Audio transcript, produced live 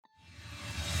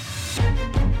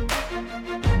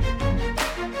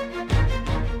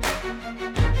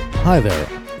Hi there.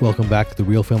 Welcome back to the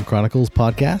Real Film Chronicles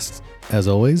podcast. As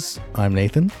always, I'm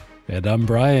Nathan. And I'm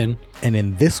Brian. And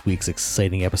in this week's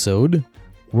exciting episode,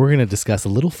 we're going to discuss a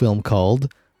little film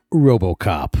called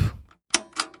RoboCop.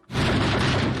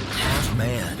 Half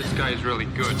man. This guy is really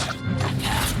good.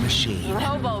 Half machine.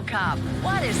 RoboCop.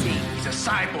 What is he? He's a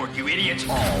cyborg, you idiot.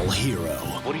 All hero.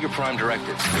 What are your prime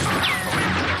directives?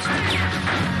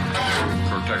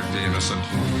 Protect the innocent.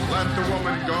 Let the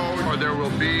woman go, or there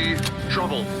will be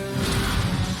trouble.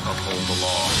 Uphold the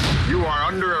law. You are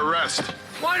under arrest.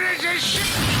 What is this shit?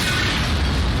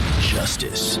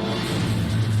 Justice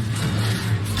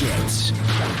gets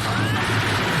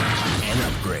an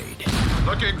upgrade.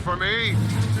 Looking for me?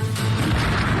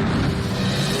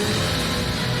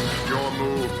 Your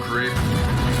move, creep.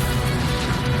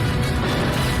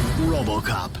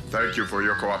 RoboCop. Thank you for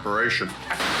your cooperation.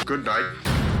 Good night.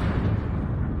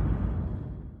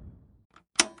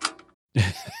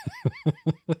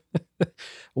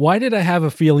 Why did I have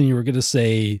a feeling you were going to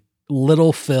say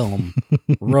little film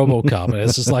RoboCop? And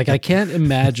it's just like, I can't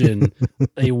imagine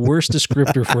a worse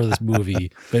descriptor for this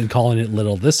movie than calling it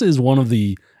little. This is one of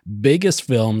the biggest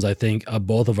films, I think, of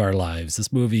both of our lives.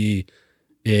 This movie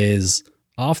is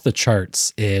off the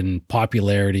charts in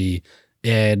popularity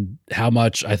and how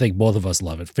much I think both of us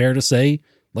love it. Fair to say?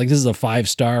 Like, this is a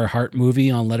 5-star heart movie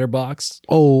on Letterboxd.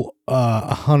 Oh,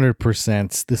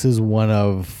 100%. This is one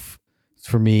of,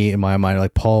 for me, in my mind,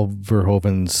 like Paul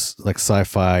Verhoeven's like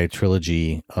sci-fi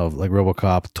trilogy of like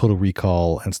RoboCop, Total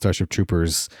Recall, and Starship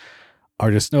Troopers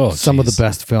are just some of the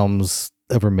best films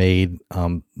ever made.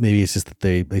 Maybe it's just that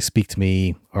they speak to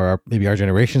me, or maybe our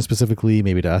generation specifically,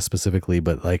 maybe to us specifically,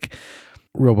 but like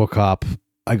RoboCop,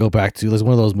 I go back to, it's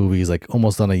one of those movies like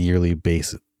almost on a yearly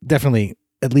basis. Definitely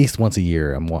at least once a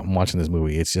year I'm watching this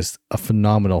movie. It's just a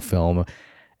phenomenal film,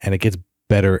 and it gets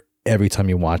better every time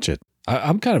you watch it.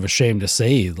 I'm kind of ashamed to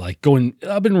say, like,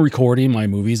 I've been recording my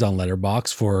movies on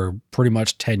Letterboxd for pretty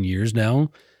much 10 years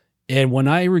now. And when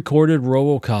I recorded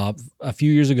RoboCop a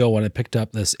few years ago, when I picked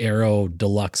up this Arrow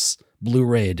Deluxe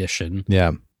Blu-ray edition,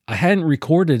 I hadn't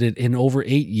recorded it in over 8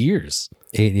 years.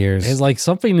 8 years. It's like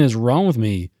something is wrong with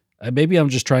me. Maybe I'm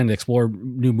just trying to explore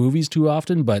new movies too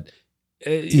often, but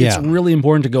it's really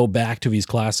important to go back to these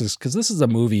classics, because this is a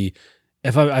movie,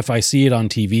 if I see it on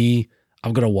TV,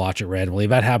 I'm going to watch it randomly.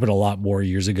 That happened a lot more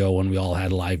years ago when we all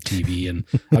had live TV. And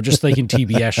I'm just thinking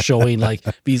TBS showing like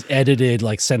these edited,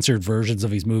 like censored versions of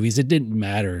these movies. It didn't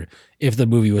matter if the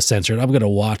movie was censored. I'm going to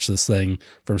watch this thing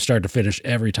from start to finish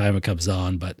every time it comes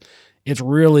on. But it's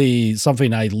really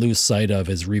something I lose sight of,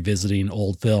 is revisiting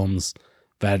old films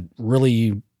that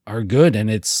really are good.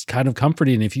 And it's kind of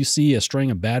comforting if you see a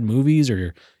string of bad movies,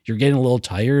 or you're getting a little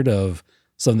tired of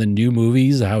some of the new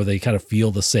movies, how they kind of feel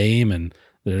the same and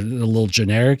they're a little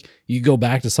generic. You go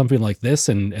back to something like this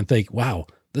and think, wow,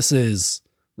 this is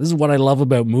what I love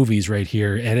about movies right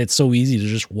here. And it's so easy to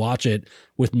just watch it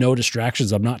with no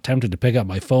distractions. I'm not tempted to pick up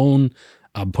my phone.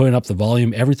 I'm putting up the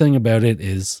volume. Everything about it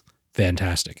is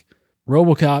fantastic.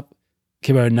 RoboCop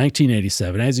came out in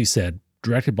 1987, as you said,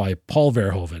 directed by Paul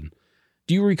Verhoeven.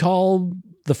 Do you recall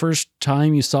the first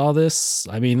time you saw this?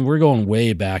 I mean, we're going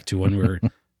way back to when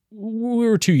we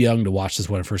were too young to watch this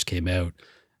when it first came out.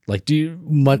 Like,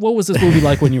 what was this movie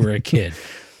like when you were a kid?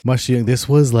 Much young. This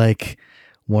was like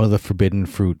one of the forbidden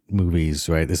fruit movies,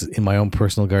 right? This is in my own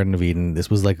personal Garden of Eden. This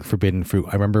was like forbidden fruit.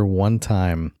 I remember one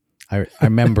time, I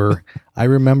remember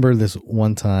this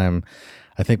one time,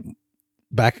 I think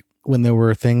back when there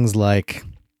were things like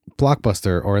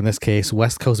Blockbuster, or in this case,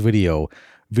 West Coast video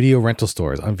rental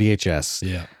stores on VHS.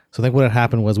 Yeah. So I think what had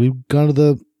happened was we'd gone to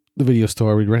the video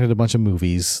store, we rented a bunch of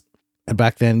movies. And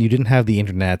back then, you didn't have the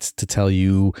internet to tell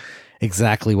you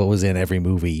exactly what was in every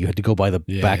movie. You had to go by the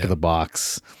back of the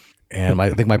box. And I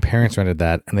think my parents rented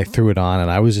that, and they threw it on, and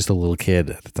I was just a little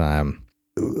kid at the time.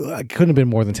 I couldn't have been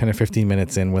more than 10 or 15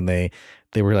 minutes in when they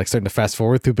were like starting to fast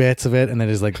forward through bits of it, and then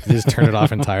just turn it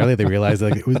off entirely. They realized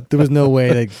like there was no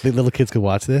way like the little kids could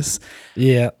watch this.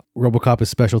 Yeah. RoboCop is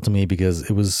special to me because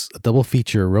it was a double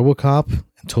feature. RoboCop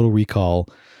and Total Recall,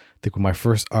 I think, were my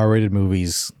first R-rated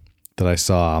movies that I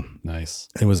saw. Nice.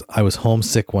 I was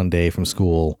homesick one day from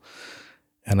school,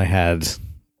 and I had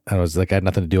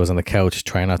nothing to do. I was on the couch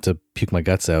trying not to puke my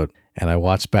guts out, and I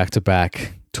watched back to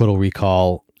back Total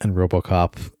Recall and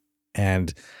RoboCop.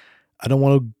 And I don't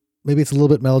want to, maybe it's a little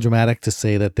bit melodramatic to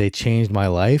say that they changed my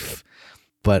life,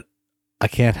 but I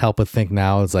can't help but think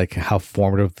now it's like how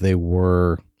formative they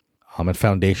were, and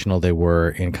foundational they were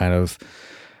in kind of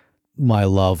my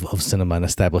love of cinema and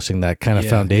establishing that kind of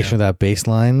foundation, that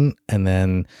baseline, and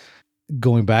then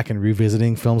going back and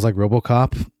revisiting films like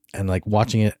RoboCop and like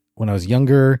watching it when I was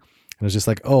younger. It was just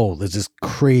like, oh, there's this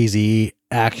crazy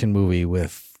action movie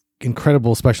with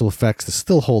incredible special effects that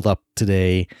still hold up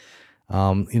today.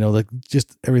 Like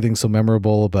just everything's so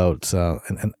memorable about,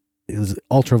 and it was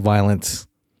ultra violent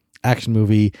action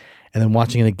movie. And then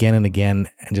watching it again and again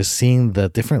and just seeing the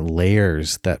different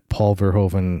layers that Paul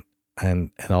Verhoeven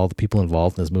and all the people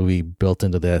involved in this movie built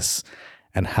into this,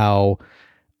 and how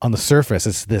on the surface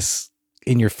it's this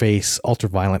in your face, ultra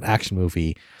violent action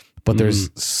movie. But there's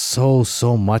so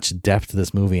much depth to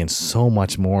this movie and so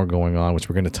much more going on, which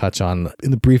we're going to touch on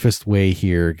in the briefest way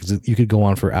here, because you could go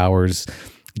on for hours,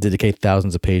 dedicate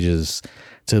thousands of pages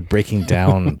to breaking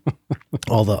down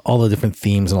all the different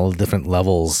themes and all the different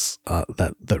levels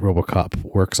that RoboCop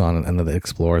works on and that it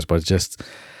explores. But it's just,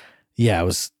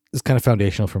 it's kind of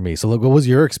foundational for me. So, look, what was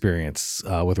your experience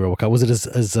with RoboCop? Was it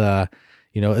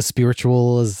as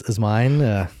spiritual as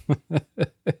mine?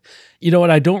 You know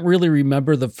what? I don't really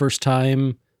remember the first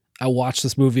time I watched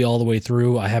this movie all the way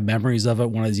through. I have memories of it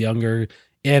when I was younger.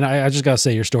 And I just got to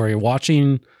say your story.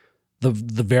 Watching the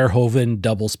Verhoeven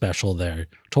double special there,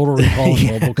 Total Recall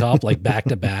and RoboCop, like back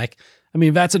to back. I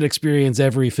mean, that's an experience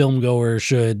every film goer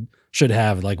should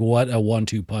have. Like, what a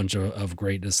 1-2 punch of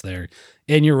greatness there.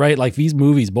 And you're right. Like, these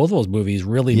movies, both of those movies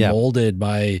really molded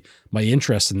my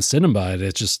interest in cinema. And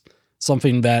it's just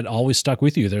something that always stuck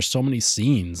with you. There's so many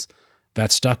scenes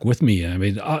that stuck with me. I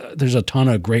mean, there's a ton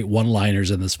of great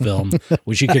one-liners in this film,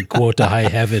 which you could quote to high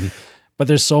heaven, but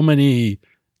there's so many,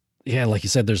 like you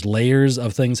said, there's layers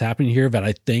of things happening here that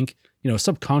I think,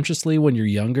 subconsciously when you're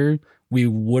younger, we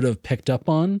would have picked up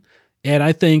on. And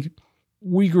I think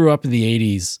we grew up in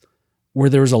the 80s where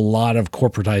there was a lot of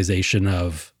corporatization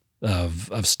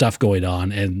of stuff going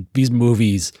on. And these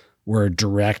movies were a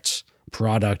direct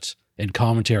product and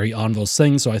commentary on those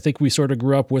things. So I think we sort of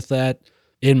grew up with that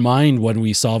in mind when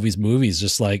we saw these movies,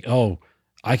 just like, oh,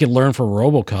 I can learn from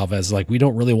RoboCop as like, we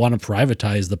don't really want to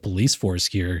privatize the police force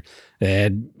here.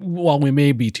 And while we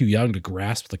may be too young to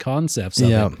grasp the concepts of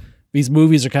it, these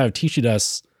movies are kind of teaching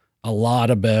us a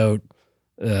lot about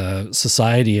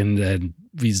society and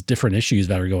these different issues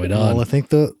that are going on. Well, I think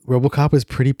the RoboCop is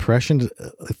pretty prescient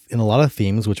in a lot of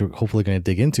themes, which we're hopefully going to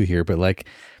dig into here. But like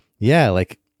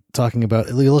talking about,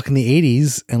 you look in the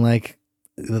 80s and like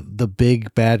the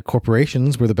big bad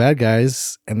corporations were the bad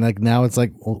guys. And like now it's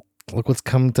like, well, look what's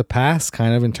come to pass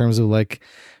kind of in terms of like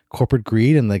corporate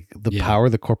greed and like the power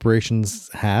the corporations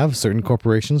have, certain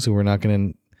corporations who we're not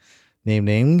going to name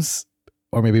names,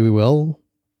 or maybe we will,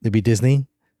 maybe Disney,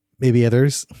 maybe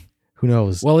others. Who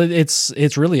knows? Well,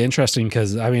 it's really interesting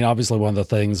because, I mean, obviously one of the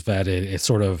things that it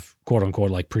sort of, quote unquote,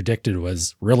 like predicted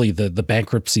was really the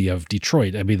bankruptcy of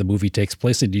Detroit. I mean, the movie takes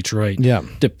place in Detroit,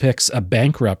 depicts a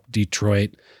bankrupt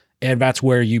Detroit, and that's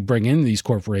where you bring in these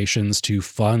corporations to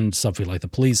fund something like the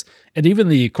police. And even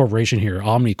the corporation here,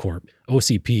 Omnicorp,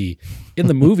 OCP, in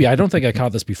the movie, I don't think I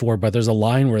caught this before, but there's a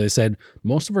line where they said,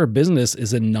 most of our business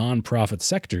is in nonprofit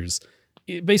sectors,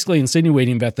 basically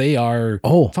insinuating that they are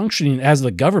functioning as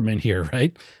the government here,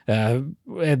 right? And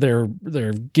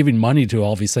they're giving money to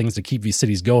all these things to keep these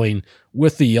cities going,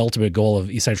 with the ultimate goal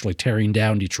of essentially tearing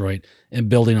down Detroit and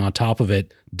building on top of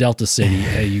it Delta City,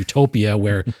 a utopia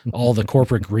where all the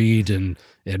corporate greed and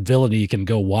villainy can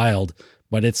go wild.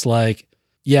 But it's like,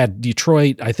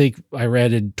 Detroit, I think I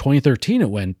read in 2013 it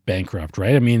went bankrupt,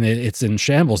 right? I mean, it's in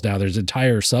shambles now. There's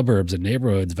entire suburbs and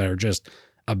neighborhoods that are just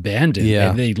abandoned,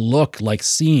 and they look like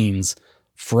scenes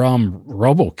from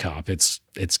RoboCop.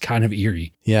 It's kind of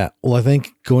eerie. Yeah. Well, I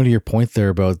think going to your point there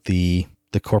about the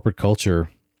corporate culture,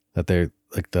 that they're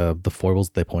like the foibles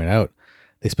that they point out,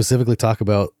 they specifically talk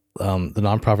about the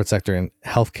nonprofit sector and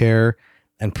healthcare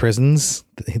and prisons.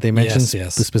 They mentioned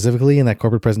specifically in that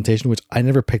corporate presentation, which I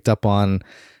never picked up on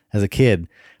as a kid.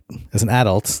 As an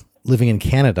adult living in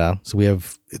Canada, so we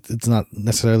have, it's not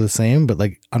necessarily the same, but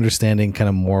like understanding kind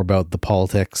of more about the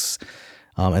politics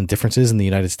and differences in the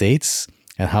United States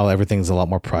and how everything's a lot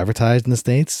more privatized in the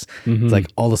States. It's like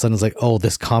all of a sudden it's like, oh,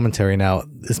 this commentary now,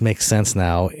 this makes sense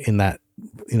now in that,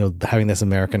 having this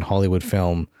American Hollywood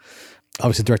film,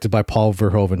 obviously directed by Paul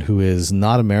Verhoeven, who is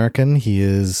not American. He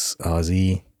is, is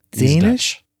he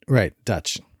Danish? Dutch. Right,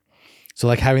 Dutch. So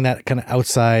like having that kind of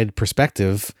outside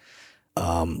perspective,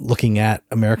 looking at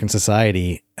American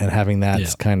society and having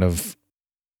that kind of,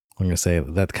 I'm going to say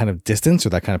that kind of distance or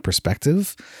that kind of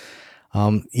perspective. All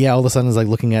of a sudden it's like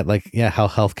looking at like, how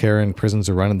healthcare and prisons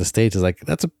are run in the States is like,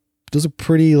 those are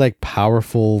pretty like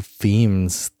powerful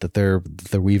themes that they're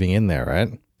weaving in there,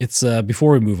 right? It's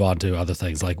before we move on to other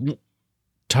things, like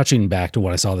touching back to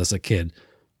when I saw this as a kid,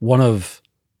 one of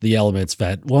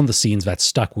the scenes that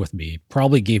stuck with me,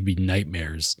 probably gave me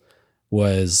nightmares,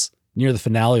 was near the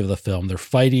finale of the film. They're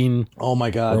fighting Oh my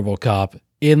God. RoboCop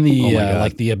in the Oh my God.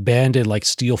 like the abandoned like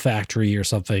steel factory or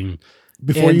something.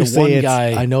 Before And you the say one it,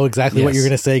 guy- I know exactly what Yes. you're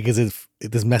going to say because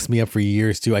this messed me up for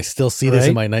years too. I still see this in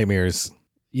Right? my nightmares.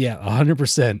 Yeah,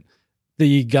 100%.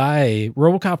 The guy,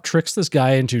 RoboCop tricks this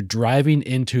guy into driving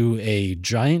into a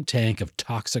giant tank of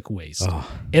toxic waste. Oh.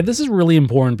 And this is really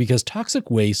important because toxic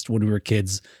waste when we were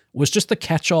kids was just the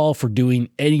catch-all for doing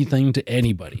anything to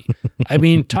anybody. I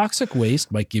mean, toxic waste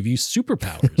might give you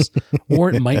superpowers or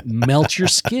it might melt your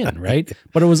skin, right?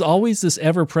 But it was always this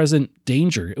ever-present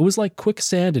danger. It was like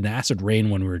quicksand and acid rain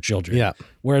when we were children. Yeah.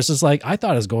 Whereas it's like, I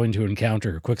thought I was going to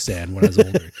encounter quicksand when I was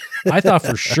older. I thought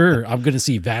for sure I'm going to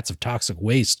see vats of toxic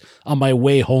waste on my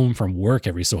way home from work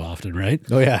every so often, right?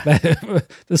 Oh yeah.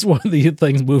 This is one of the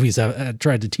things movies have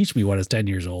tried to teach me when I was 10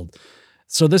 years old.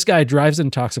 So this guy drives in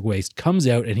toxic waste, comes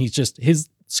out, and his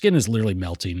skin is literally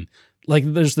melting. Like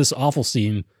there's this awful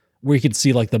scene where you can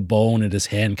see like the bone in his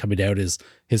hand coming out. His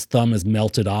thumb is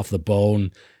melted off the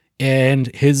bone.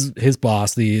 And his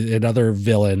boss, another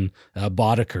villain,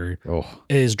 Boddicker,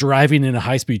 is driving in a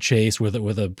high-speed chase with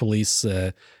a police,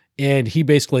 and he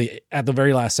basically at the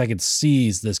very last second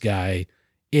sees this guy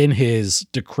in his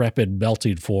decrepit,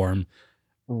 melting form,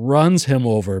 runs him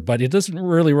over, but it doesn't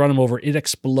really run him over. It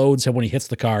explodes him when he hits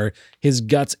the car. His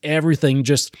guts, everything,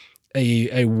 just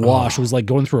a wash. It was like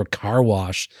going through a car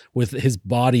wash with his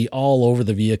body all over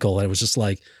the vehicle. And it was just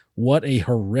like, what a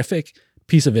horrific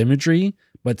piece of imagery,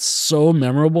 but so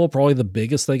memorable. Probably the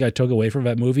biggest thing I took away from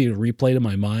that movie. It replayed in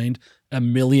my mind a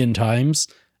million times.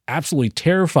 Absolutely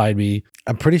terrified me.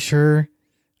 I'm pretty sure,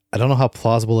 I don't know how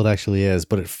plausible it actually is,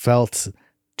 but it felt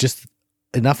just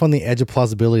enough on the edge of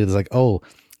plausibility. It's like, oh,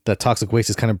 that toxic waste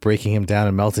is kind of breaking him down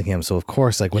and melting him. So of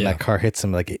course, like when that car hits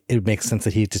him, like it makes sense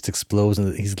that he just explodes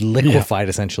and he's liquefied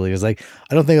essentially. It's like,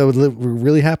 I don't think that would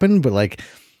really happen, but like,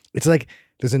 it's like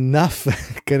there's enough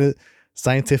kind of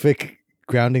scientific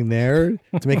grounding there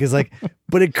to make it like,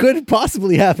 but it could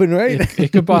possibly happen, right?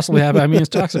 It could possibly happen. I mean, it's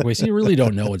toxic waste. You really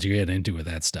don't know what you're getting into with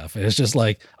that stuff. It's just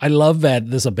like, I love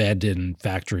that this abandoned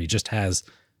factory just has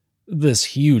this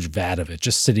huge vat of it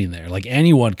just sitting there. Like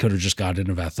anyone could have just got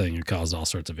into that thing and caused all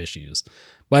sorts of issues.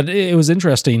 But it was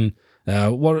interesting.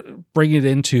 Bring it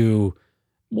into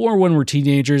more when we're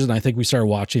teenagers, and I think we started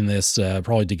watching this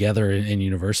probably together in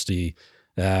university,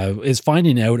 is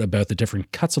finding out about the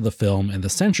different cuts of the film and the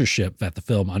censorship that the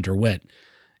film underwent.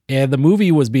 And the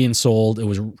movie was being sold. It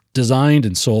was designed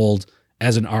and sold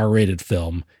as an R-rated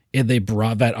film, and they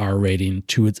brought that R rating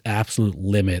to its absolute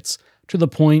limits to the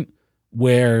point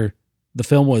where the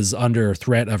film was under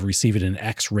threat of receiving an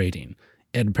X rating.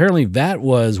 And apparently that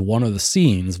was one of the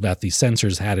scenes that the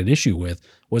censors had an issue with,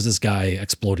 was this guy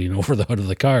exploding over the hood of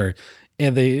the car.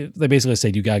 And they basically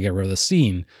said, you got to get rid of the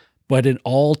scene. But in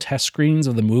all test screenings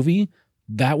of the movie,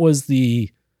 that was the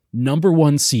number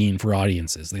one scene for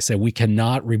audiences. They said, we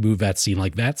cannot remove that scene.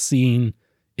 Like that scene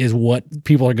is what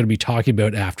people are going to be talking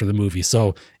about after the movie.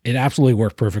 So it absolutely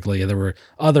worked perfectly. And there were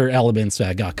other elements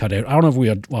that got cut out. I don't know if we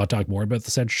want to talk more about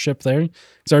the censorship there.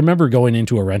 Because I remember going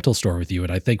into a rental store with you,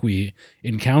 and I think we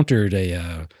encountered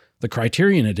the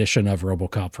Criterion edition of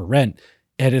RoboCop for rent.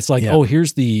 And it's like, oh,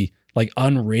 here's the like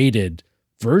unrated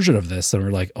version of this. And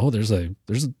we're like, oh, there's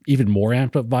even more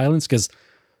amped up violence. Because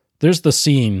there's the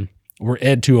scene where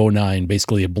Ed 209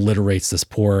 basically obliterates this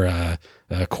poor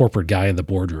corporate guy in the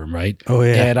boardroom, right? Oh,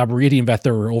 yeah. And I'm reading that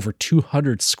there were over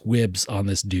 200 squibs on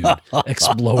this dude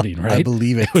exploding, right? I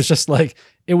believe it. It was just like,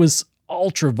 it was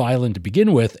ultra violent to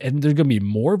begin with. And there's going to be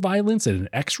more violence in an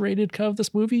X-rated cut of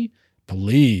this movie?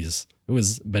 Please. It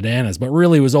was bananas. But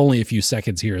really, it was only a few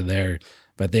seconds here and there.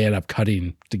 But they ended up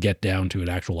cutting to get down to an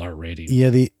actual R rating.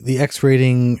 Yeah, the X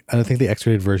rating, I don't think the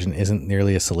X-rated version isn't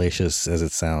nearly as salacious as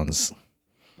it sounds.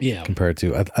 Yeah. Compared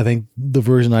to, I think the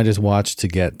version I just watched to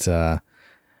get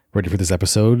ready for this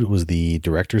episode was the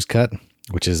director's cut,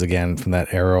 which is again from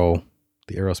that Arrow,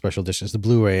 the Arrow special edition. It's the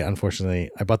Blu-ray.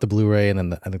 Unfortunately, I bought the Blu-ray and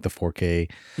then I think the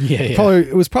 4K. Yeah.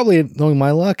 It was probably, knowing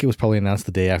my luck, it was probably announced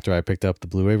the day after I picked up the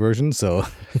Blu-ray version. So,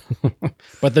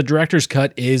 but the director's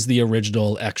cut is the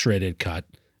original X-rated cut.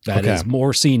 That is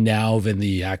more seen now than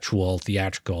the actual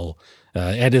theatrical,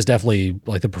 and is definitely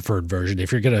like the preferred version.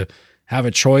 If you're gonna have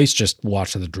a choice, just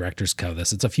watch the director's cut of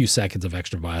this. It's a few seconds of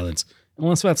extra violence,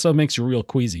 unless that stuff makes you real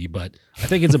queasy. But I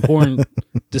think it's important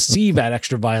to see that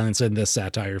extra violence in this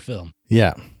satire film.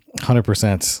 Yeah,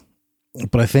 100%.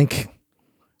 But I think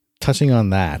touching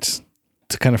on that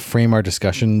to kind of frame our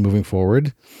discussion moving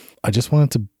forward, I just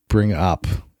wanted to bring up,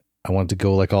 I wanted to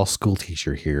go like all school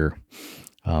teacher here,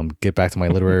 get back to my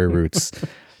literary roots.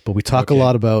 But we talk a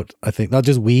lot about, I think, not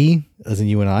just we, as in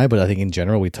you and I, but I think in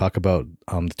general, we talk about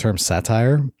the term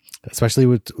satire especially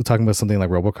with talking about something like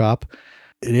RoboCop.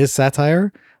 It is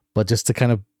satire, but just to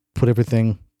kind of put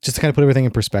everything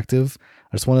in perspective,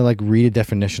 I just want to like read a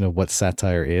definition of what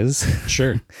satire is.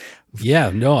 Sure. Yeah,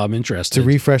 no, I'm interested. To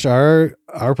refresh our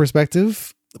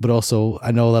perspective, but also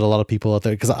I know that a lot of people out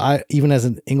there, because I, even as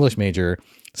an English major,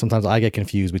 sometimes I get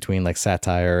confused between like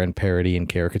satire and parody and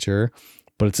caricature,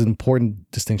 but it's an important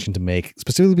distinction to make,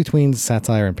 specifically between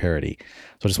satire and parody.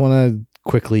 So I just want to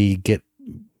quickly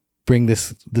bring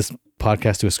this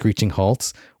podcast to a screeching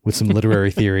halt with some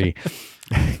literary theory.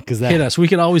 Because that hit us. We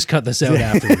can always cut this out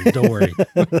afterwards. Don't worry.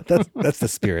 that's the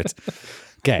spirit.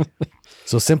 Okay.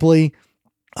 So simply,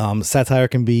 satire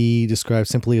can be described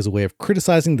simply as a way of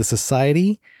criticizing the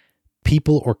society,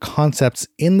 people, or concepts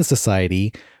in the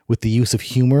society with the use of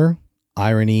humor,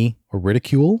 irony, or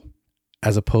ridicule,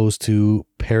 as opposed to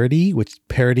parody, which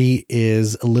parody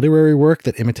is a literary work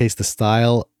that imitates the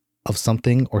style of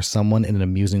something or someone in an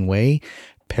amusing way.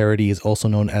 Parody is also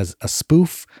known as a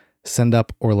spoof, send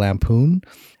up, or lampoon.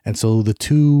 And so the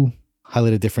two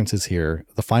highlighted differences here: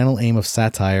 the final aim of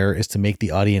satire is to make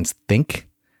the audience think,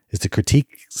 is to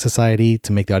critique society,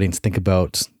 to make the audience think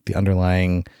about the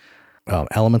underlying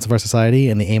elements of our society.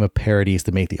 And the aim of parody is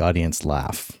to make the audience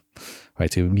laugh,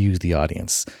 right? To amuse the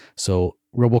audience. So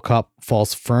RoboCop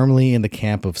falls firmly in the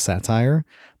camp of satire,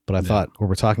 but I thought what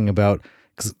we're talking about,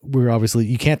 because we're obviously,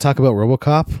 you can't talk about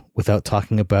RoboCop without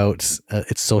talking about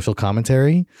its social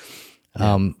commentary,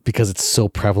 because it's so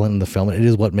prevalent in the film. It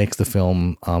is what makes the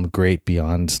film great,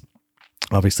 beyond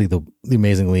obviously the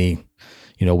amazingly,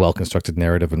 well-constructed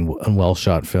narrative and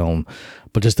well-shot film,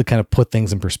 but just to kind of put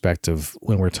things in perspective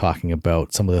when we're talking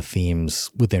about some of the themes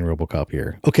within RoboCop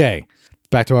here. Okay,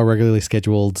 back to our regularly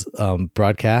scheduled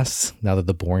broadcasts, now that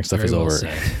the boring stuff is over.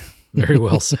 Very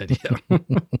well said, yeah.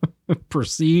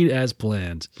 Proceed as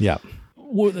planned. Yeah.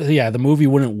 Yeah, the movie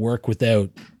wouldn't work without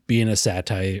being a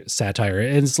satire.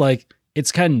 And it's like,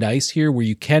 it's kind of nice here where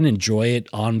you can enjoy it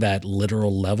on that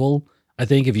literal level. I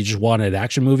think if you just want an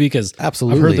action movie, because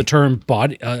absolutely, I've heard the term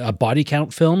a body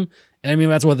count film. And I mean,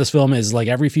 that's what this film is. Like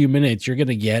every few minutes, you're going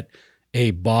to get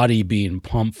a body being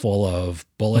pumped full of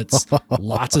bullets,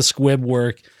 lots of squib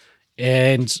work.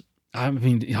 And I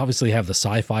mean, you obviously have the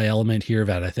sci-fi element here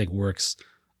that I think works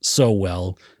so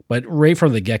well, but right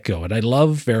from the get-go. And I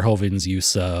love Verhoeven's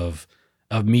use of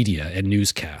media and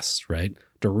newscasts, right?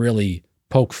 To really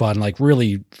poke fun, like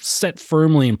really set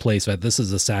firmly in place that this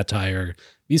is a satire.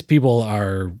 These people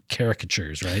are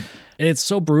caricatures, right? And it's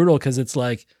so brutal because it's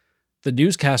like the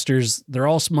newscasters, they're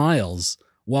all smiles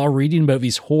while reading about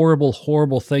these horrible,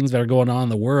 horrible things that are going on in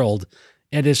the world.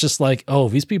 And it's just like, oh,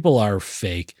 these people are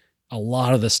fake. A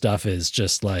lot of the stuff is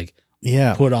just like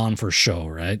put on for show,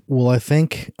 right? Well, I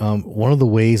think one of the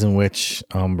ways in which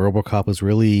RoboCop was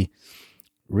really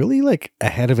like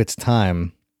ahead of its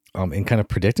time in kind of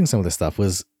predicting some of this stuff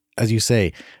was, as you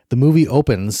say, the movie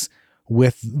opens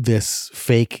with this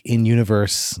fake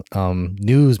in-universe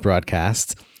news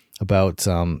broadcast about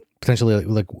potentially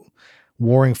like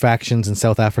warring factions in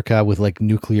South Africa with like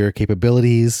nuclear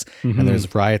capabilities, and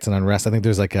there's riots and unrest. I think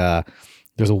there's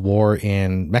a war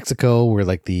in Mexico where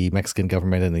like the Mexican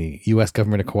government and the U.S.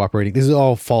 government are cooperating. These are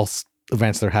all false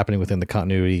events that are happening within the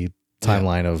continuity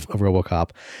timeline of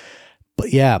RoboCop.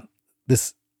 But yeah,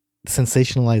 this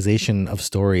sensationalization of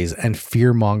stories and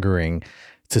fear mongering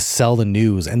to sell the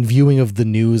news and viewing of the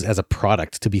news as a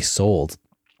product to be sold,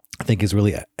 I think is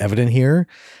really evident here.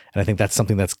 And I think that's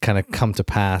something that's kind of come to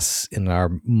pass in our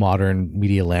modern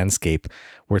media landscape,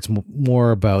 where it's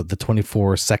more about the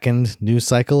 24-second news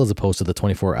cycle as opposed to the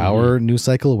 24-hour news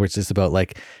cycle, where it's just about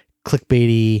like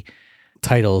clickbaity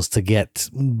titles to get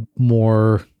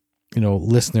more,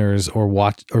 listeners or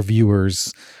watch or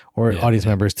viewers or audience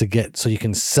members to get, so you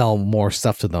can sell more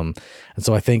stuff to them. And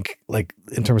so I think like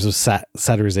in terms of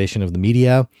satirization of the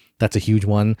media, that's a huge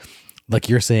one. Like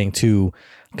you're saying too,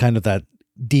 kind of that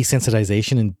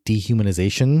desensitization and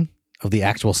dehumanization of the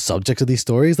actual subjects of these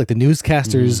stories. Like the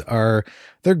newscasters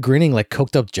they're grinning like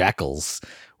coked up jackals,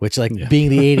 which like being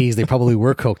the 80s, they probably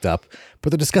were coked up,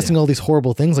 but they're discussing all these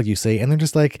horrible things, like you say, and they're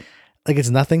just like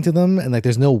it's nothing to them, and like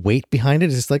there's no weight behind it.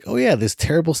 It's just like, oh yeah, there's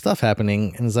terrible stuff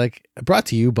happening, and it's like brought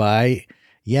to you by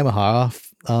Yamaha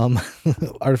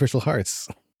Artificial Hearts.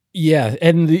 Yeah,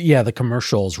 and the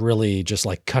commercials really just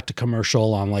like cut to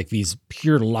commercial on like these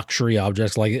pure luxury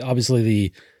objects, like obviously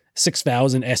the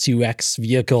 6000 SUX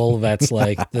vehicle that's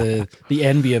like the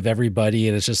envy of everybody,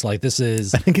 and it's just like this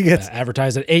is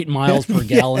advertised at 8 miles per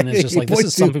gallon. It's just like this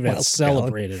is something that's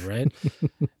celebrated, right?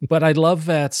 But I love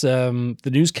that the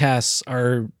newscasts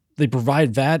they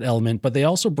provide that element, but they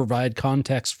also provide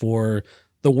context for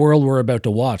the world we're about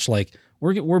to watch. Like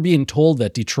we're being told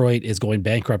that Detroit is going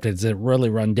bankrupt. It's really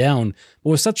run down. But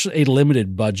with such a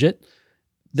limited budget,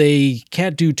 they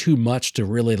can't do too much to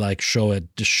really like show a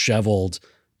disheveled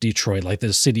Detroit. Like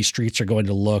the city streets are going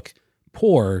to look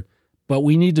poor, but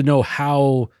we need to know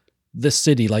how this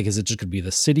city, like, is it just going to be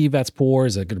the city that's poor?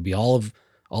 Is it going to be all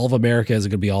of America? Is it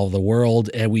going to be all of the world?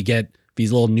 And we get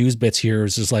these little news bits here.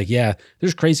 It's just like, yeah,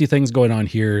 there's crazy things going on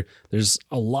here. There's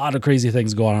a lot of crazy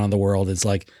things going on in the world. It's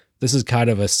like, this is kind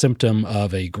of a symptom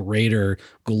of a greater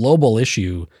global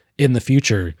issue in the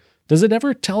future. Does it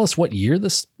ever tell us what year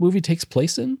this movie takes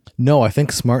place in? No, I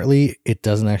think smartly it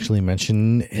doesn't actually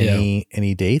mention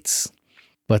any dates.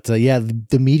 But the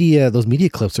media, those media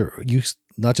clips are used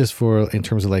not just for in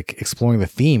terms of like exploring the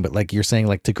theme, but like you're saying,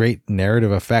 like to great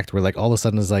narrative effect, where like all of a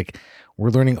sudden is like we're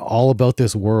learning all about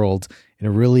this world in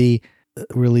a really,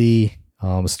 really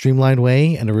streamlined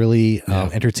way and a really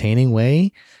entertaining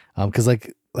way. Because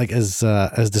like as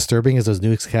disturbing as those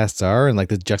newscasts are, and like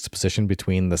the juxtaposition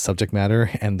between the subject matter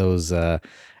and those and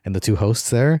the two hosts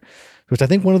there, which I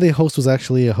think one of the hosts was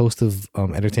actually a host of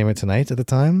Entertainment Tonight at the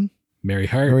time. Mary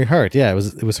Hart. Mary Hart, yeah,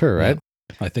 it was her, right?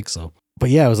 Yeah, I think so. But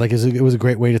yeah, it was like it was a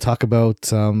great way to talk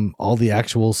about all the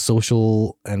actual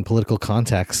social and political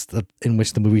context in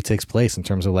which the movie takes place. In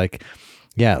terms of like,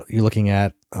 yeah, you're looking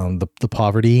at the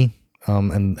poverty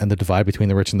and the divide between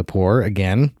the rich and the poor.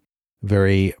 Again,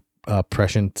 very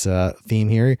prescient theme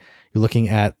here. You're looking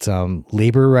at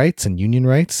labor rights and union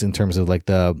rights in terms of like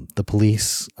the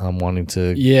police wanting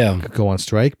to go on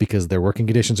strike because their working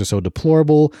conditions are so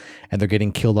deplorable and they're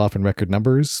getting killed off in record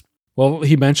numbers. Well,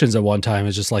 he mentions at one time,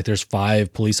 it's just like there's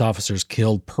 5 police officers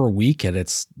killed per week, and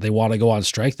they want to go on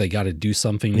strike. They got to do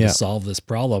something to solve this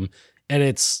problem. And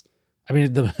it's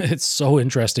so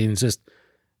interesting. It's just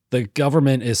the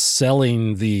government is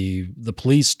selling the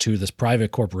police to this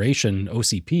private corporation,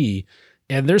 OCP,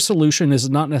 and their solution is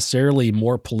not necessarily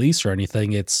more police or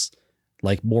anything. It's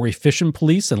like more efficient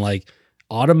police and like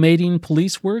automating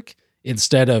police work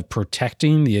instead of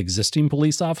protecting the existing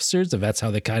police officers. If that's how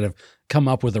they kind of come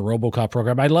up with the RoboCop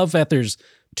program. I love that there's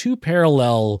 2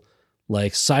 parallel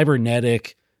like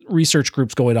cybernetic research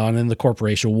groups going on in the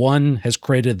corporation. One has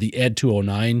created the Ed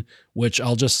 209, which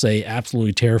I'll just say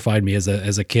absolutely terrified me as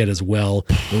a kid as well.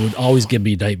 It would always give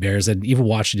me nightmares. And even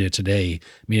watching it today,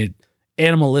 I mean,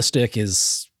 animalistic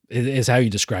is how you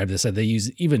describe this. And they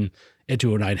use even Ed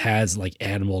 209 has like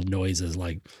animal noises.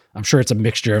 Like I'm sure it's a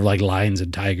mixture of like lions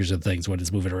and tigers and things when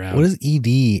it's moving around. What is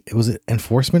ED? Was it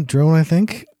enforcement drone? I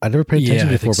think I never paid attention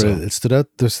before, but it stood out.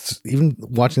 There's even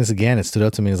watching this again, it stood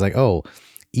out to me. It's like, oh,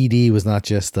 ED was not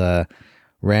just a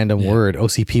random word.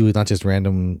 OCP was not just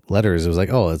random letters. It was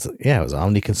like, oh, it was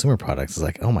Omni Consumer Products. It's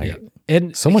like, oh my God.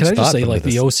 And so much can I just thought say like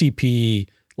this. the OCP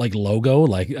like logo,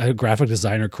 like a graphic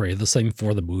designer created this thing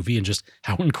for the movie and just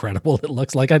how incredible it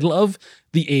looks. Like I love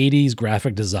the 80s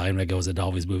graphic design that goes into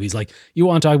all these movies. Like you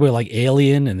want to talk about like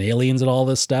Alien and Aliens and all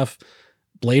this stuff,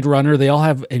 Blade Runner, they all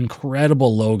have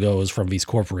incredible logos from these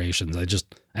corporations. I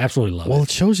just absolutely love it. Well,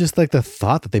 it shows just like the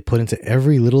thought that they put into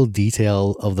every little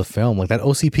detail of the film. Like that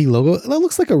OCP logo, that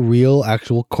looks like a real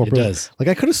actual corporate. It does. Like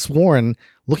I could have sworn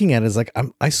looking at it, it's like,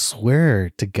 I swear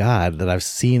to God that I've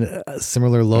seen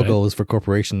similar logos for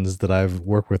corporations that I've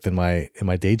worked with in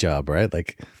my day job, right?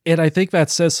 Like, and I think that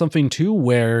says something too,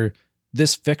 where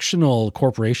this fictional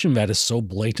corporation that is so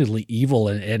blatantly evil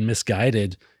and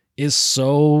misguided is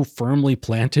so firmly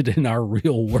planted in our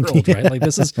real world, right? Like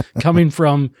this is coming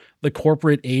from the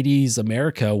corporate 80s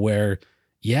America where,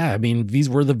 yeah, I mean, these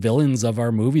were the villains of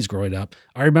our movies growing up.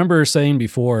 I remember saying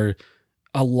before,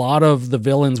 a lot of the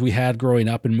villains we had growing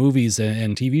up in movies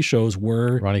and TV shows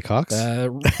were Ronnie Cox,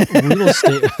 real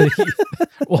estate.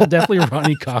 Well, definitely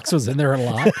Ronnie Cox was in there a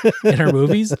lot in our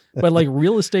movies, but like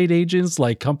real estate agents,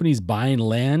 like companies buying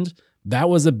land, that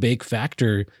was a big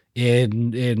factor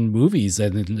in movies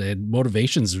and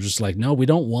motivations. Are just like, no, we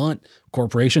don't want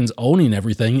corporations owning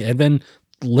everything. And then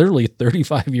literally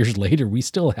 35 years later, we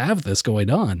still have this going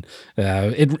on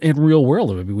in real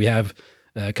world. I mean, we have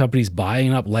companies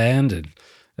buying up land and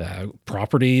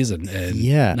properties and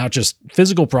not just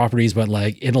physical properties, but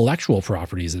like intellectual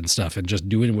properties and stuff, and just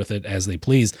doing with it as they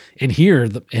please. And here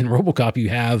in RoboCop, you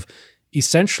have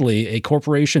essentially a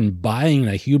corporation buying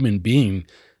a human being.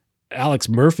 Alex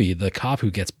Murphy, the cop who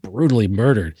gets brutally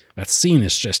murdered. That scene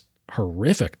is just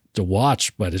horrific to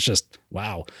watch, but it's just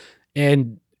wow.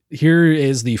 And here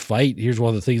is the fight. Here's one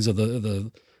of the things of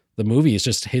the movie. It's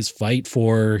just his fight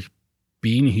for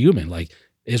being human. Like,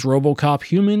 is RoboCop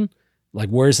human? Like,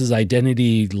 where's his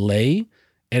identity lay?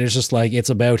 And it's just like, it's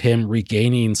about him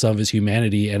regaining some of his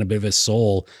humanity and a bit of his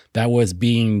soul that was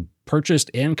being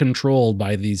purchased and controlled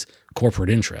by these corporate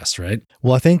interests, right?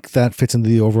 Well, I think that fits into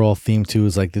the overall theme too.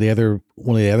 Is like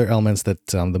one of the other elements that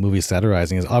the movie is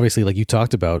satirizing is obviously, like you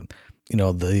talked about,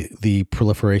 the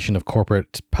proliferation of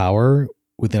corporate power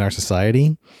within our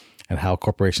society, and how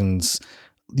corporations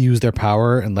use their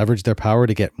power and leverage their power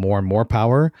to get more and more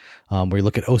power. Where you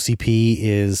look at OCP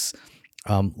is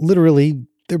literally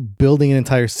they're building an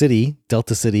entire city,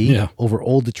 Delta City, over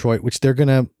old Detroit, which they're going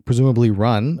to presumably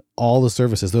run all the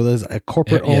services. So there's a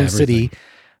corporate-owned city,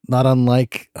 not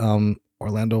unlike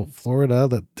Orlando, Florida,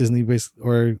 that Disney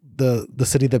or the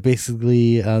city that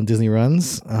basically Disney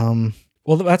runs.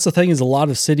 Well, that's the thing is a lot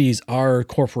of cities are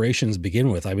corporations to begin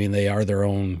with. I mean, they are their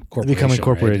own corporation. Become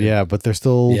incorporated, right? but they're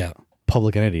still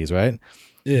public entities, right?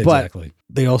 Yeah, exactly.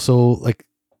 But they also,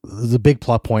 the big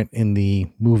plot point in the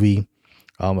movie,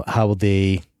 how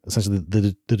they essentially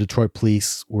the Detroit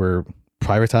police were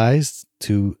privatized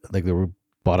they were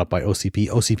bought up by OCP.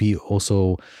 OCP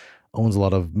also owns a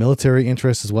lot of military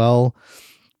interests as well.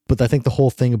 But I think the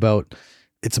whole thing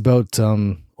it's about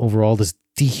overall this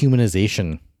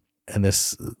dehumanization and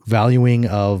this valuing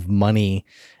of money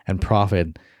and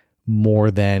profit more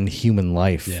than human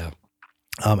life. Yeah.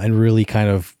 And really kind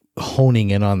of honing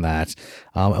in on that.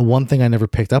 And one thing I never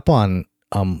picked up on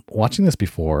watching this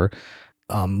before,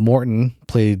 Morton,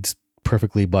 played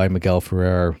perfectly by Miguel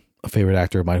Ferrer, a favorite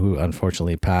actor of mine who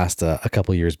unfortunately passed a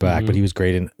couple years back, but he was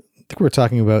great. And I think we were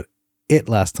talking about It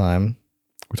last time.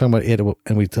 We're talking about It,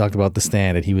 and we talked about The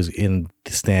Stand, and he was in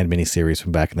the Stand miniseries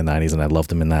from back in the 90s, and I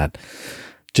loved him in that.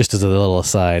 Just as a little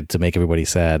aside to make everybody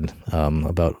sad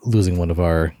about losing one of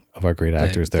our great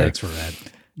actors there. Thanks for that.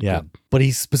 Yeah. Good. But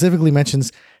he specifically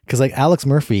mentions, because Alex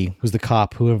Murphy, who's the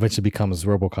cop who eventually becomes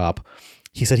RoboCop,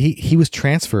 he said he was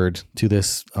transferred to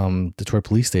this Detroit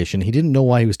police station. He didn't know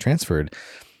why he was transferred.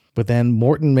 But then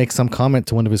Morton makes some comment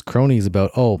to one of his cronies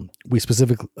about, one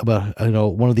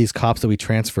of these cops that we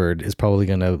transferred is probably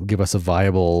going to give us a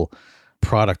viable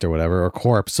product or whatever, or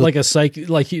corpse. So, like a psych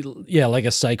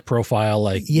profile.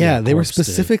 They were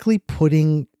specifically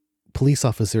putting police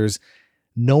officers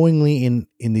knowingly in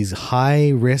these high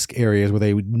risk areas where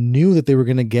they knew that they were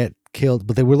going to get killed,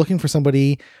 but they were looking for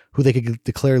somebody who they could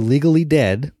declare legally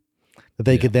dead, that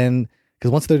they could then,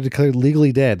 because once they're declared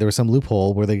legally dead, there was some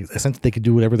loophole where they essentially they could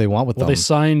do whatever they want with them. They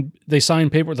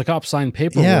signed paper. The cops signed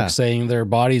paperwork saying their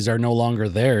bodies are no longer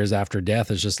theirs after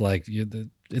death. It's just like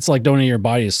it's like donating your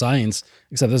body to science,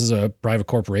 except this is a private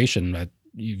corporation that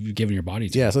you've given your body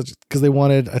to. Yeah, so because they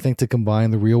wanted, I think, to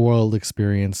combine the real world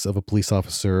experience of a police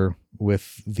officer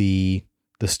with the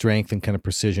strength and kind of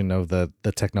precision of the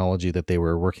technology that they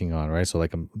were working on, right? So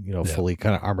fully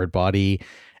kind of armored body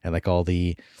and like all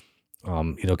the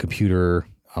computer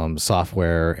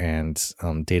software and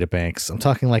data banks. I'm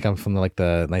talking like I'm from the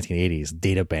 1980s.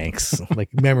 Data banks, like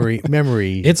memory.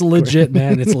 It's legit,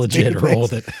 man. It's legit. Roll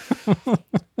with it.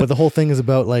 But the whole thing is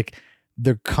about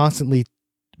they're constantly,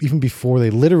 even before they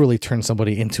literally turn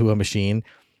somebody into a machine,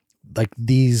 like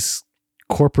these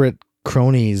corporate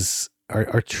cronies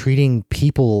are treating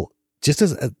people just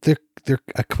as they're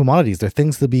commodities. They're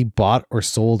things to be bought or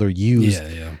sold or used.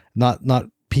 Not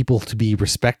people to be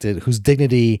respected, whose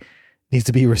dignity needs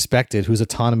to be respected, whose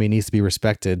autonomy needs to be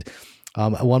respected.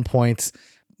 At one point,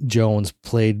 Jones,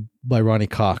 played by Ronnie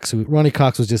Cox,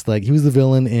 was just he was the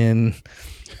villain in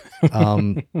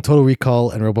Total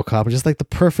Recall and RoboCop, just like the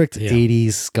perfect 80s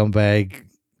scumbag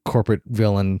corporate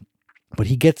villain. But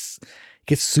he gets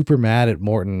super mad at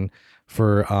Morton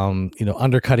for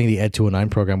undercutting the Ed 209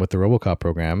 program with the RoboCop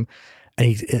program,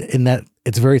 and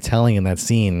it's very telling in that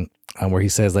scene where he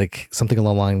says something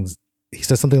along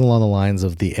the lines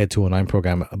of the Ed 209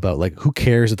 program about who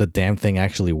cares if the damn thing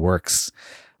actually works.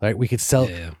 Like we could sell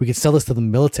this to the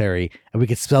military, and we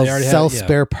could sell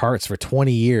spare parts for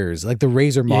 20 years, like the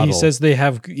Razor model. He says they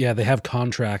have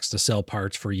contracts to sell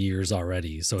parts for years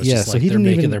already. So it's just they're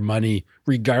making their money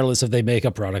regardless if they make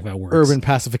a product that works. Urban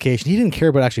pacification. He didn't care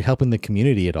about actually helping the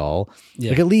community at all.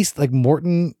 Yeah. At least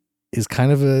Morton is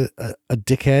kind of a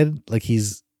dickhead.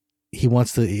 He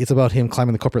wants to. It's about him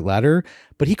climbing the corporate ladder,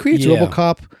 but he creates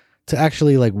RoboCop to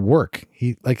actually work.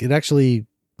 It actually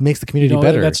makes the community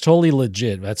better. That's totally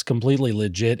legit. That's completely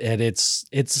legit, and it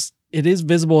is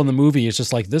visible in the movie. It's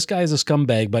just this guy is a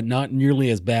scumbag, but not nearly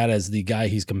as bad as the guy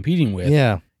he's competing with.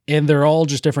 Yeah, and they're all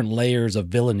just different layers of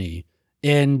villainy,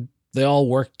 and they all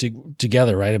work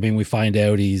together, right? I mean, we find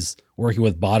out he's working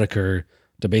with Boddicker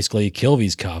to basically kill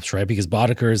these cops, right? Because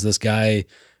Boddicker is this guy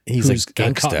He's a who's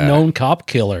gangster. known cop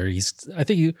killer. I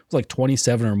think he was like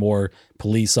 27 or more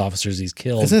police officers he's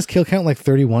killed. Isn't his kill count like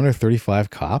 31 or 35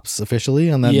 cops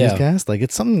officially on that newscast? Like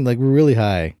it's something like really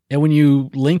high. And when you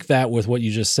link that with what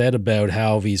you just said about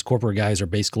how these corporate guys are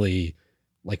basically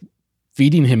like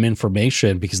feeding him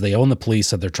information because they own the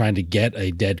police and they're trying to get a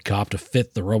dead cop to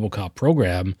fit the RoboCop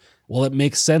program, well, it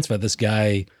makes sense that this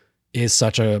guy is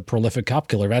such a prolific cop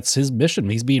killer. That's his mission.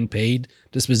 He's being paid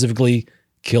to specifically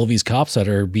kill these cops that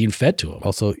are being fed to him.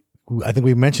 Also, I think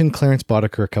we mentioned Clarence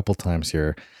Boddicker a couple times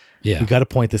here. Yeah. We got to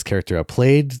point this character out.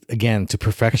 Played, again, to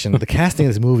perfection. The casting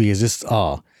of this movie is just,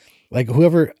 like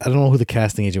whoever, I don't know who the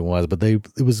casting agent was, but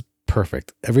it was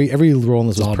perfect. Every role in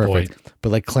this was perfect.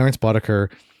 But like Clarence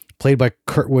Boddicker, played by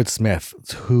Kurtwood Smith,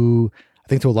 who I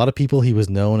think to a lot of people, he was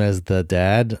known as the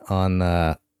dad on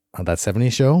that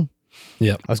 70s show.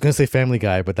 Yeah. I was going to say Family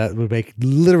Guy, but that would make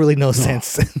literally no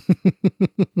sense.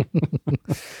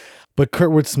 But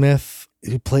Kurtwood Smith,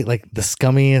 who played like the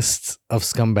scummiest of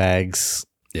scumbags.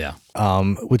 Yeah.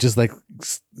 Which is like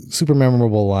super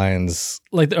memorable lines.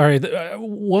 Like, all right,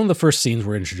 one of the first scenes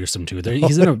we're introduced him to,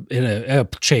 he's in a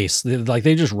chase. Like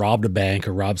they just robbed a bank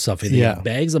or robbed something. They have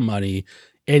bags of money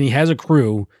and he has a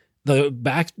crew. The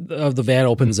back of the van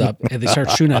opens up and they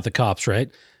start shooting at the cops, right?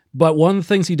 But one of the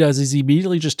things he does is he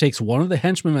immediately just takes one of the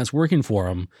henchmen that's working for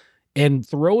him and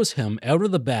throws him out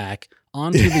of the back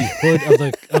onto the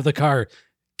hood of the car.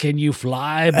 Can you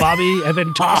fly, Bobby? And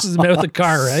then tosses him out of the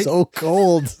car, right? So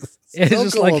cold. It's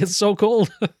just cold. Like, it's so cold.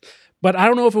 But I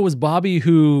don't know if it was Bobby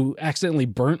who accidentally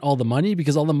burnt all the money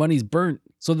because all the money's burnt.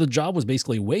 So the job was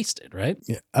basically wasted, right?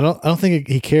 Yeah, I don't think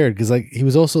he cared because like he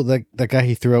was also that guy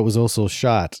he threw out was also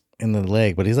shot in the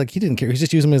leg, but he's like he didn't care. He's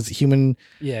just using him as human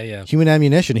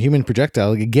ammunition, human projectile.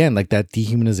 Like, again, like that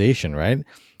dehumanization, right?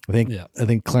 I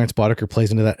think Clarence Boddicker plays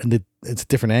into that, and it's a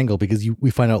different angle because we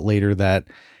find out later that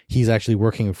he's actually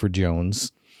working for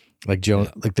Jones, like Jones,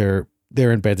 like they're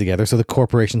in bed together. So the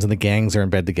corporations and the gangs are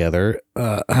in bed together.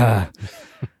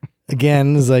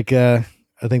 Again, is like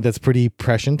I think that's pretty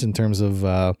prescient in terms of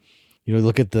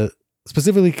look at the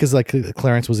specifically because like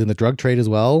Clarence was in the drug trade as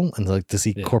well, and like to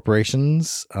see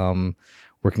corporations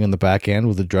working on the back end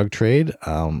with the drug trade.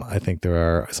 I think there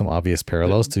are some obvious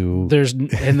parallels to there's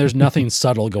nothing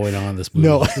subtle going on in this movie.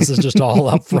 No, this is just all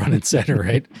up front and center,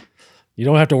 right? You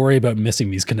don't have to worry about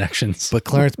missing these connections. But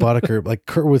Clarence Boddicker, like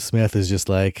Kurtwood Smith, is just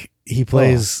like he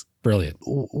plays brilliant,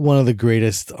 one of the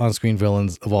greatest on-screen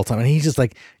villains of all time, and he's just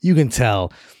like you can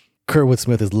tell. Kurtwood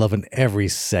Smith is loving every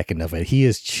second of it. He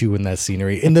is chewing that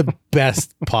scenery in the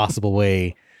best possible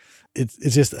way. It's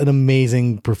just an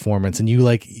amazing performance, and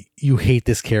you hate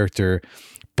this character,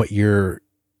 but you're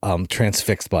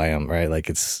transfixed by him, right? Like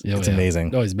it's amazing.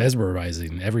 No, he's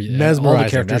mesmerizing. All the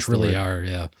characters really are.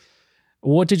 Yeah.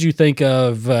 What did you think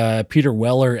of Peter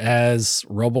Weller as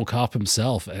RoboCop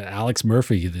himself, Alex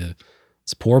Murphy,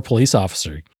 this poor police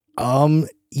officer?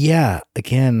 Yeah.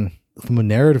 Again, from a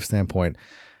narrative standpoint,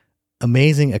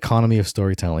 amazing economy of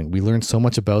storytelling. We learned so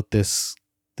much about this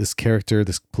character,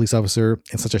 this police officer,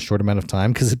 in such a short amount of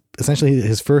time, because essentially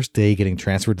his first day getting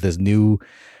transferred to this new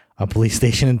police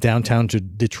station in downtown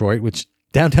Detroit, which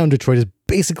downtown Detroit is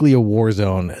basically a war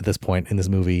zone at this point in this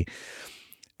movie.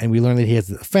 And we learn that he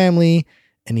has a family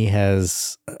and he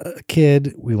has a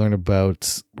kid. We learn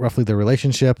about roughly their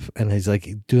relationship, and he's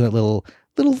like doing that little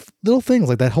things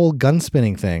like that whole gun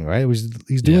spinning thing, right?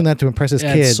 He's doing that to impress his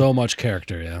kid. So much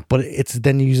character, yeah. But it's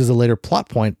then used as a later plot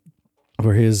point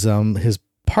where his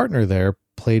partner there,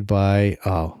 played by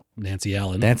Nancy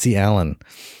Allen. Nancy Allen.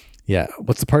 Yeah.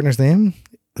 What's the partner's name?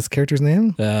 This character's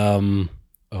name?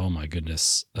 Oh my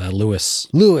goodness. Lewis.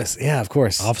 Lewis. Yeah, of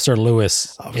course. Officer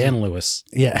Lewis. And Lewis.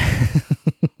 Yeah.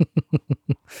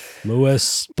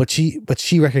 Lewis. But she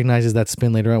recognizes that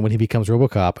spin later on when he becomes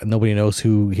RoboCop, and nobody knows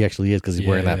who he actually is because he's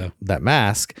wearing that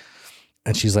mask.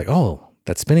 And she's like, oh,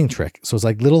 that spinning trick. So it's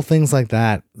like little things like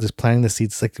that, just planting the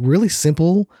seeds, like really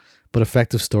simple but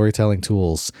effective storytelling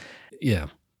tools. Yeah. I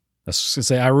was going to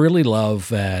say, I really love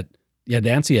that. Yeah,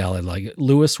 Nancy Allen, like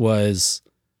Lewis was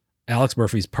Alex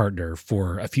Murphy's partner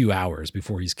for a few hours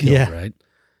before he's killed, right?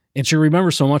 And she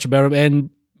remembers so much about him, and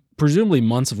presumably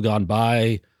months have gone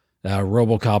by.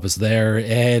 RoboCop is there,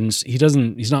 and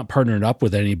he's not partnered up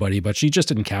with anybody, but she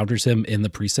just encounters him in the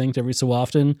precinct every so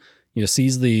often,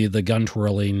 sees the gun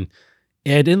twirling,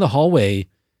 and in the hallway,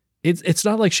 it's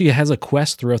not like she has a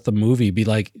quest throughout the movie. Be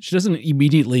like, she doesn't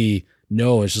immediately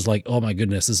know. It's just like, oh my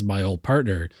goodness, this is my old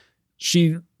partner.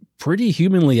 She pretty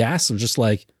humanly asks him, just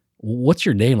like, what's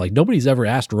your name? Like, nobody's ever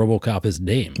asked RoboCop his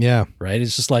name. Yeah. Right.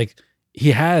 It's just like,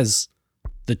 he has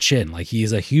the chin, like he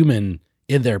is a human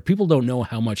in there. People don't know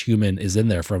how much human is in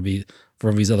there from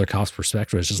from these other cops'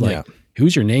 perspective. It's just like,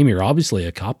 who's your name? You're obviously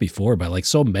a cop before, but like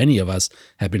so many of us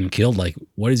have been killed. Like,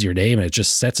 what is your name? And it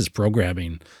just sets his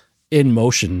programming in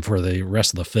motion for the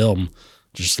rest of the film.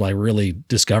 Just like really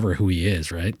discover who he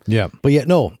is, right? Yeah. But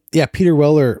Peter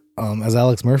Weller as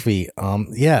Alex Murphy,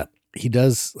 he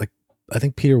does, like, I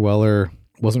think Peter Weller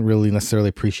wasn't really necessarily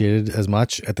appreciated as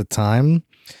much at the time,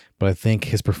 but I think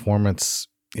his performance,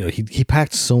 he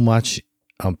packed so much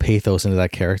pathos into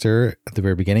that character at the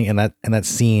very beginning, and that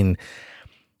scene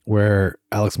where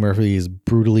Alex Murphy is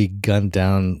brutally gunned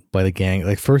down by the gang.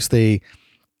 Like, first they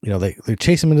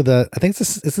chase him into the, I think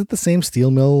is it the same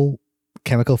steel mill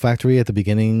chemical factory at the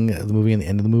beginning of the movie and the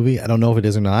end of the movie? I don't know if it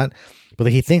is or not,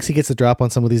 but he thinks he gets a drop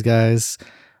on some of these guys,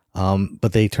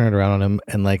 but they turn it around on him.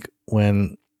 And like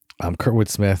when Kurtwood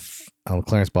Smith,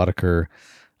 Clarence Boddicker,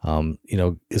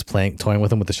 is toying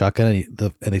with him with the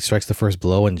shotgun, and he strikes the first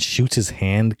blow and shoots his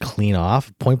hand clean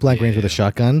off, point blank range with a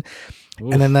shotgun.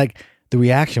 Oof. And then like the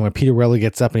reaction when Peter Weller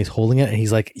gets up and he's holding it and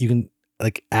he's like, you can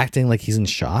like acting like he's in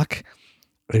shock.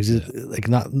 He's just, like,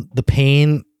 not the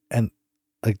pain and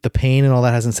all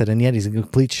that hasn't set in yet. He's in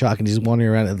complete shock and he's wandering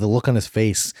around, and the look on his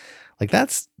face, like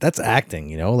that's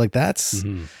acting, like that's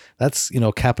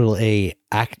capital A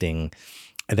acting.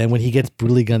 And then when he gets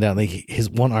brutally gunned down, like his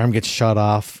one arm gets shot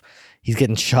off, he's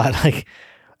getting shot. Like,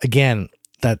 again,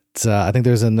 that I think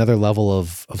there's another level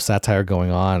of satire going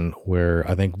on where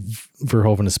I think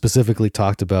Verhoeven has specifically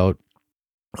talked about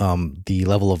the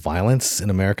level of violence in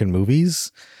American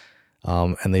movies,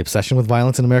 and the obsession with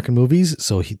violence in American movies.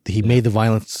 So he made the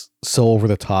violence so over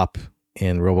the top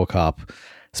in RoboCop,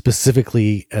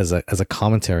 specifically as a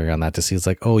commentary on that, to see, it's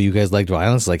like, oh, you guys liked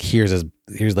violence, like here's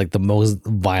like the most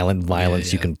violent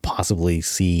violence you can possibly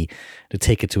see, to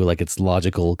take it to like its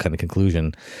logical kind of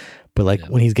conclusion. But like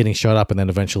when he's getting shot up, and then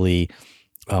eventually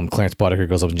Clarence Boddicker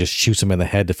goes up and just shoots him in the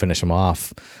head to finish him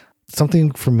off.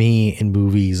 Something for me in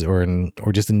movies or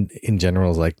just in general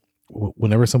is like,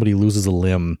 whenever somebody loses a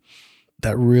limb,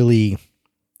 that really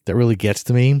gets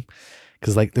to me,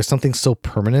 because like there's something so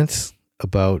permanent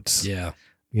about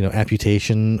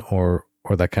amputation or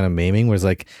that kind of maiming, where it's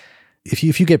like if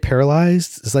you get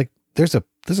paralyzed, it's like there's a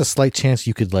slight chance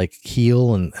you could like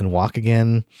heal and walk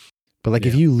again. But like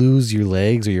if you lose your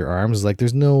legs or your arms, like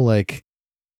there's no, like,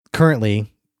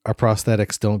 currently our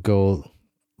prosthetics don't go,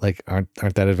 like, aren't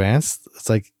that advanced. It's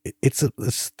like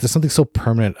there's something so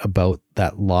permanent about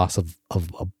that loss of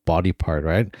a body part,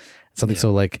 right? Something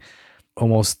so like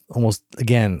almost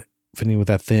again fitting with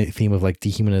that theme of like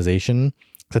dehumanization.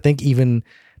 I think even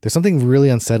there's something really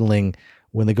unsettling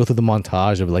when they go through the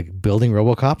montage of like building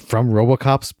RoboCop from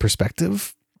RoboCop's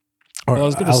perspective. Or I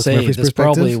was going to say this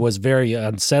probably was very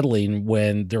unsettling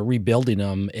when they're rebuilding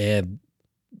him, and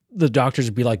the doctors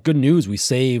would be like, "Good news, we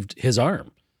saved his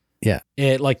arm." Yeah,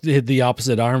 it like the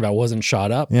opposite arm that wasn't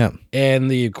shot up. Yeah, and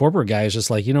the corporate guy is just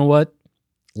like, you know what?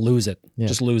 Lose it. Yeah.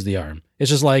 Just lose the arm.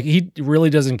 It's just like he really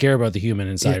doesn't care about the human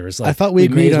inside. It's like, I thought we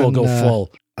agreed on go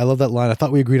full. I love that line. I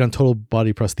thought we agreed on total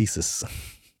body prosthesis.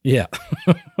 Yeah,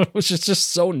 which is just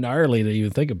so gnarly to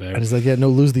even think about. And it's like, no,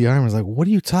 lose the arm. I was like, what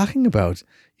are you talking about?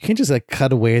 You can't just like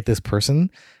cut away at this person,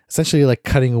 essentially like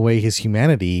cutting away his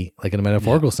humanity, like in a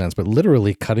metaphorical sense, but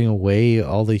literally cutting away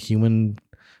all the human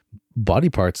body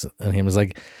parts in him. Is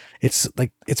like, it's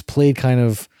played kind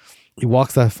of, he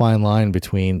walks that fine line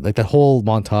between like the whole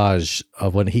montage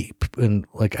of when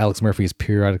like Alex Murphy is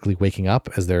periodically waking up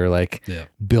as they're like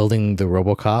building the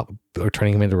RoboCop or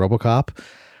turning him into RoboCop.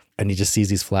 And he just sees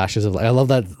these flashes of, I love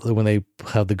that when they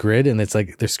have the grid and it's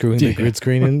like they're screwing the grid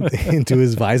screen into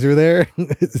his visor there.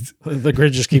 The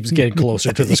grid just keeps getting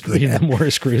closer to the screen the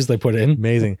more screws they put in.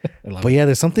 Amazing. But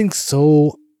there's something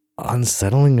so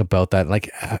unsettling about that. Like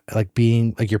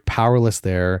being like, you're powerless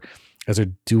there as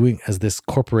this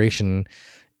corporation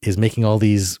is making all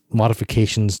these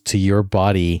modifications to your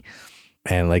body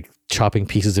and like chopping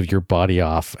pieces of your body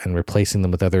off and replacing them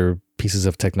with other pieces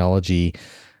of technology.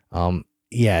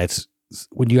 It's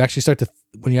when you actually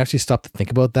stop to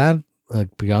think about that,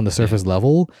 like beyond the surface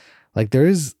level, like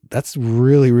that's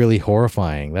really, really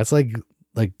horrifying. That's like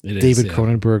David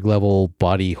Cronenberg level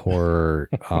body horror,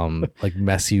 like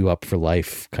mess you up for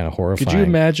life kind of horrifying. Could you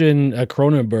imagine a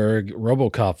Cronenberg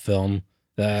RoboCop film?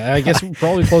 I guess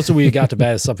probably closer we got to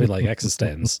bad is something like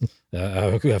Existence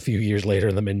a few years later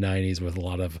in the mid-90s with a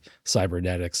lot of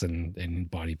cybernetics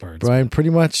and body parts. Brian, pretty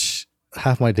much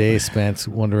half my day spent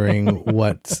wondering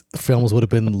what films would have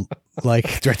been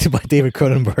like directed by David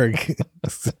Cronenberg.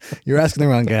 You're asking the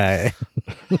wrong guy.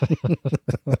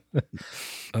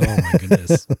 Oh my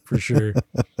goodness, for sure.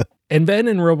 And then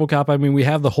in RoboCop, I mean, we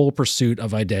have the whole pursuit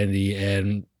of identity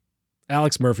and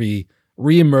Alex Murphy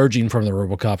re-emerging from the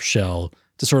RoboCop shell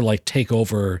to sort of like take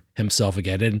over himself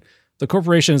again. And the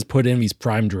corporation has put in these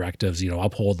prime directives,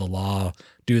 uphold the law,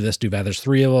 do this, do that. There's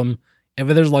 3 of them. And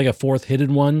then there's like a 4th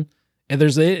hidden one. And there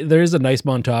is a nice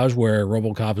montage where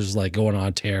RoboCop is just like going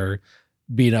on tear,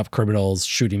 beating up criminals,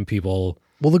 shooting people.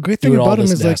 Well, the great thing about him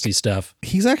is nasty like stuff.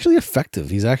 He's actually effective.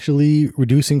 He's actually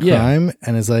reducing crime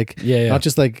and is like not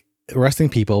just like arresting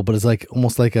people, but it's like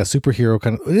almost like a superhero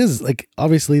kind of. It is like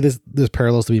obviously there's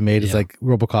parallels to be made. It's like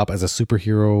RoboCop as a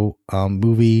superhero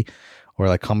movie or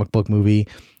like comic book movie.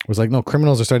 Where it's like no,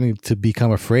 criminals are starting to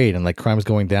become afraid and like crime's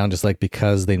going down just like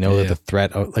because they know that the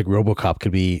threat of like RoboCop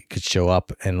could show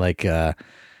up and like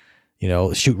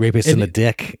shoot rapists in the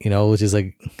dick, which is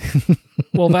like.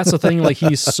 Well, that's the thing. Like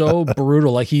he's so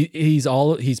brutal. Like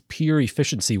he's pure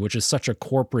efficiency, which is such a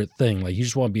corporate thing. Like you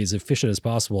just want to be as efficient as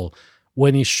possible.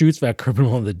 When he shoots that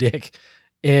criminal in the dick,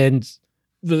 and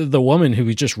the woman who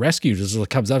he just rescued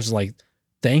comes up, is like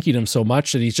thanking him so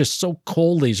much, and he's just so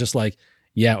cold. He's just like,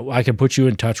 "Yeah, I can put you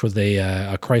in touch with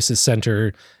a crisis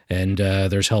center, and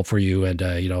there's help for you, and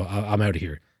I'm out of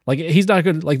here." Like he's not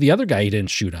good. Like the other guy, he didn't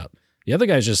shoot up. The other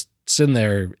guy's just sitting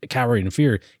there cowering in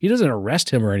fear. He doesn't arrest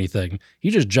him or anything.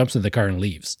 He just jumps in the car and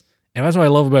leaves. And that's what I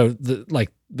love about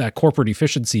that corporate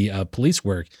efficiency of police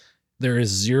work. There is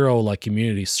zero like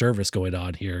community service going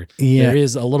on here. Yeah. There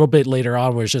is a little bit later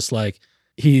on where it's just like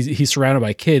he's surrounded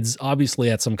by kids, obviously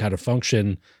at some kind of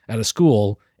function at a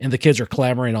school, and the kids are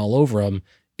clamoring all over him.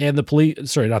 And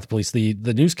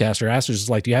the newscaster asks her,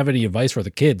 just like, "Do you have any advice for the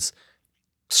kids?"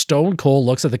 Stone Cold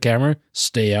looks at the camera,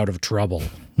 "Stay out of trouble."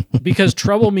 Because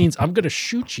trouble means I'm going to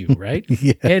shoot you, right?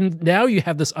 Yeah. And now you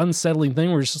have this unsettling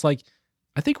thing where it's just like,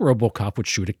 I think RoboCop would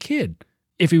shoot a kid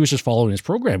if he was just following his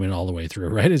programming all the way through,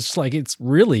 right? It's like, it's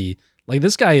really, like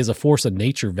this guy is a force of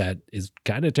nature that is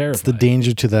kind of terrifying. It's the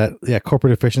danger to that,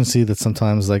 corporate efficiency that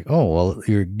sometimes like, oh, well,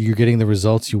 you're getting the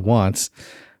results you want,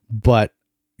 but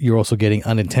you're also getting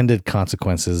unintended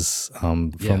consequences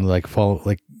from if you're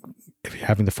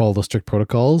having to follow those strict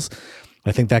protocols.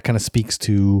 I think that kind of speaks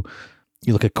to,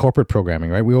 you look at corporate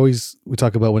programming, right? We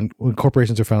talk about when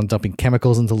corporations are found dumping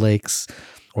chemicals into lakes,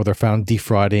 or they're found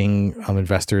defrauding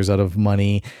investors out of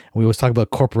money. And we always talk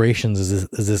about corporations as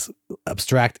this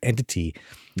abstract entity,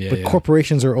 but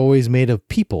corporations are always made of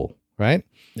people, right?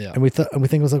 Yeah. And we think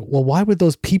it was like, well, why would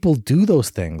those people do those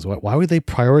things? Why would they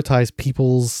prioritize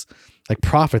people's like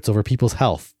profits over people's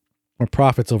health, or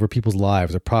profits over people's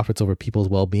lives, or profits over people's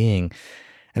well-being?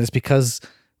 And it's because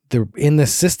they're in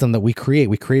this system that we create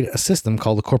a system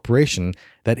called a corporation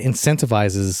that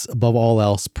incentivizes above all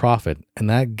else profit. And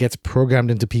that gets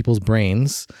programmed into people's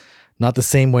brains, not the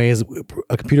same way as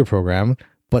a computer program,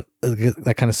 but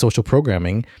that kind of social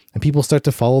programming. And people start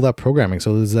to follow that programming.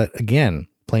 So there's that, again,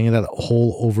 playing that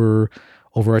whole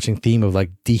overarching theme of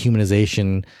like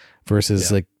dehumanization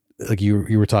versus like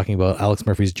you were talking about Alex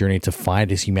Murphy's journey to find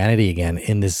his humanity again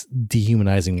in this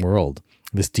dehumanizing world.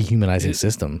 This dehumanizing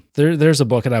system. There's a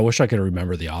book, and I wish I could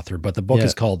remember the author, but the book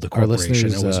is called The Corporation.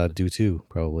 Our listeners do too,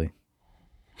 probably.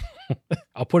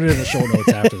 I'll put it in the show notes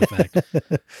after the fact.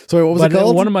 Sorry, what was it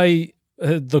called? One of my,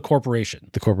 The Corporation.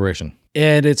 The Corporation.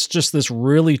 And it's just this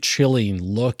really chilling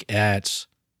look at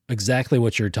exactly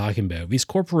what you're talking about. These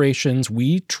corporations,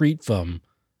 we treat them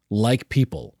like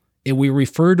people, and we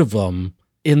refer to them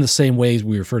in the same ways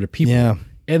we refer to people. Yeah.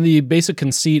 And the basic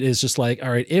conceit is just like,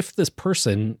 all right, if this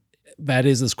person, that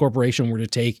is this corporation, were to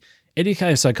take any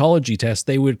kind of psychology test,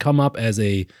 they would come up as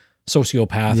a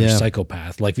sociopath or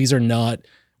psychopath. Like these are not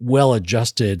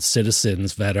well-adjusted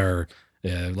citizens that are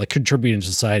like contributing to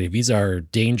society. These are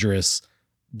dangerous,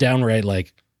 downright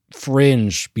like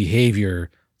fringe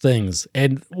behavior things.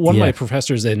 And one of my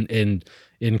professors in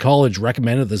college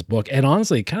recommended this book, and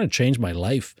honestly, it kind of changed my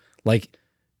life. Like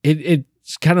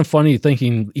it's kind of funny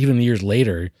thinking even years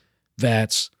later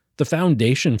that the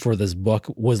foundation for this book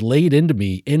was laid into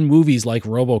me in movies like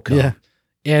RoboCop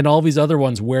and all these other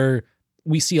ones where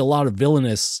we see a lot of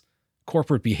villainous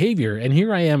corporate behavior. And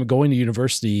here I am going to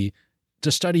university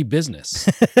to study business.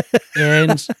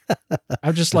 And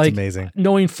I'm just like, amazing.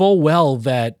 Knowing full well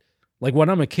that like when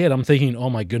I'm a kid, I'm thinking, oh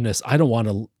my goodness, I don't want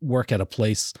to work at a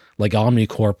place like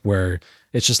Omnicorp where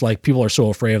it's just like people are so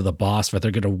afraid of the boss that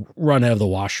they're going to run out of the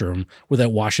washroom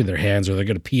without washing their hands, or they're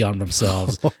going to pee on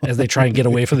themselves as they try and get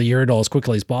away from the urinal as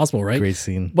quickly as possible, right? Great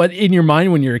scene. But in your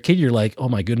mind, when you're a kid, you're like, oh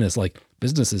my goodness, like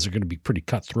businesses are going to be pretty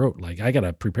cutthroat. Like I got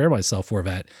to prepare myself for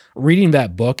that. Reading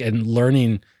that book and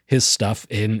learning his stuff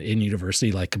in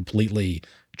university, like completely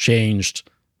changed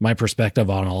my perspective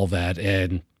on all that.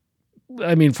 And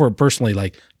I mean, for personally,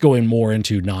 like going more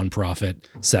into nonprofit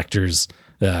sectors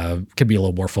can be a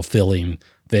little more fulfilling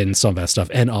than some of that stuff.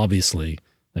 And obviously,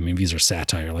 I mean, these are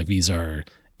satire, like these are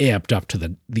amped up to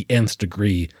the nth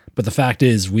degree. But the fact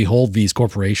is, we hold these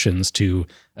corporations to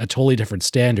a totally different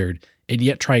standard and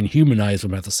yet try and humanize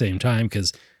them at the same time,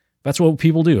 because that's what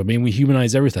people do. I mean, we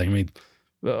humanize everything. I mean,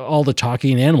 all the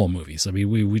talking animal movies. I mean,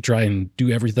 we try and do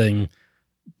everything,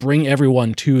 bring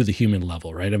everyone to the human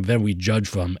level, right? And then we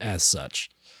judge them as such.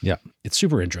 Yeah. It's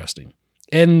super interesting.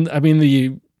 And I mean,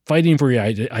 the fighting for your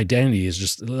identity is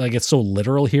just like, it's so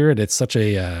literal here. And it's such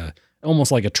a,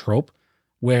 almost like a trope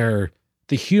where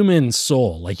the human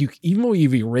soul, like even though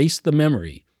you've erased the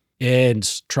memory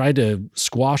and tried to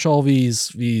squash all these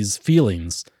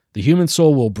feelings, the human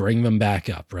soul will bring them back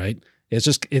up, right?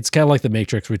 It's kind of like the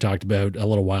Matrix we talked about a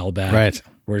little while back. Right.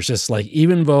 Where it's just like,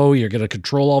 even though you're going to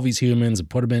control all these humans and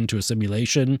put them into a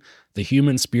simulation, the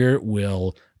human spirit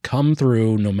will come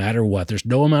through no matter what. There's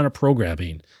no amount of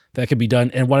programming that can be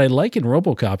done. And what I like in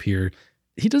RoboCop here,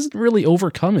 he doesn't really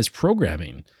overcome his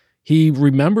programming. He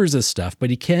remembers this stuff, but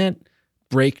he can't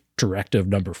break directive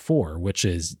number 4, which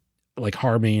is like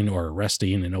harming or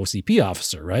arresting an OCP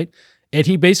officer, right? And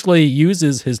he basically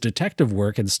uses his detective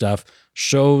work and stuff,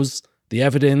 shows the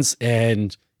evidence,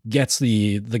 and gets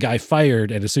the guy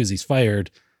fired. And as soon as he's fired,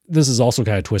 this is also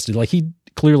kind of twisted. Like, he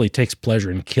clearly takes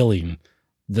pleasure in killing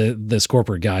this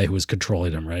corporate guy who is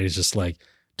controlling him, right? He's just like,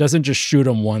 doesn't just shoot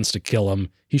him once to kill him.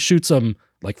 He shoots him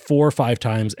like 4 or 5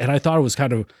 times. And I thought it was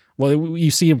kind of, well,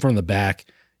 you see him from the back,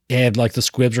 and like the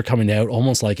squibs are coming out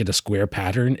almost like in a square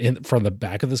pattern from the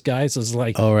back of this guy. So it's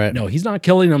like, oh, right. No, he's not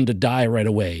killing him to die right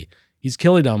away. He's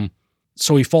killing him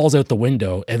so he falls out the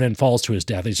window and then falls to his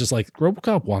death. He's just like,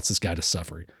 RoboCop wants this guy to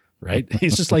suffer, right?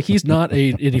 He's just like, he's not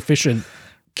an efficient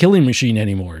killing machine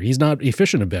anymore. He's not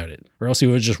efficient about it, or else he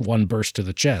would just one burst to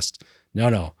the chest.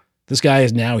 No. This guy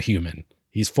is now human.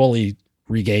 He's fully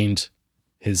regained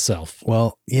his self.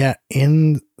 Well, yeah,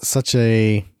 in such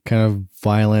a kind of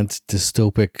violent,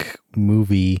 dystopic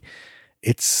movie,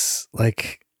 it's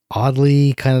like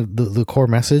oddly kind of the core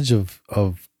message of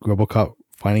RoboCop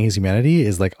finding his humanity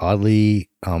is like oddly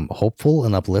hopeful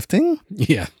and uplifting.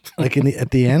 Yeah. Like at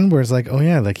the end where it's like, oh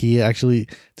yeah, like he actually,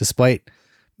 despite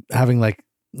having like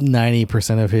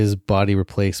 90% of his body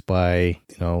replaced by,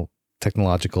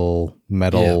 technological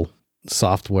metal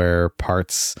software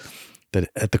parts, that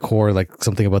at the core, like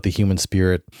something about the human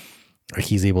spirit,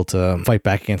 he's able to fight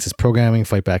back against his programming,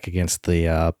 fight back against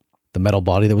the metal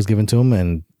body that was given to him.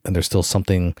 And there's still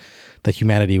something that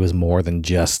humanity was more than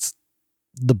just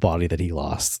the body that he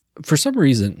lost. For some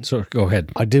reason. So go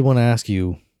ahead. I did want to ask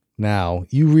you now,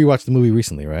 you rewatched the movie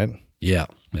recently, right? Yeah.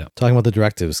 Talking about the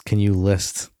directives, can you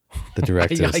list the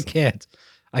directives? I can't.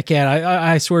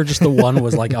 I swear just the one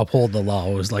was like uphold the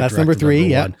law. It was like, that's number 3.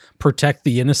 Yeah. 1, protect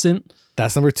the innocent.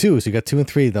 That's number 2. So you got 2 and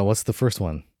 3. Now what's the first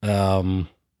one?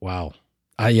 Wow.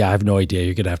 I have no idea.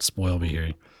 You're going to have to spoil me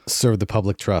here. Serve the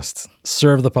public trust.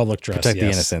 Serve the public trust. Protect the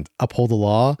innocent. Uphold the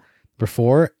law. Number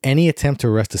 4, any attempt to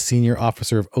arrest a senior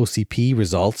officer of OCP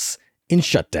results in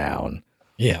shutdown.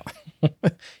 Yeah.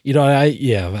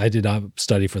 I did not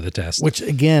study for the test. Which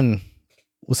again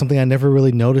was something I never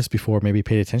really noticed before, maybe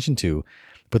paid attention to.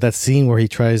 But that scene where he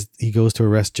goes to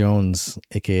arrest Jones,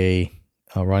 aka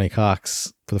Ronnie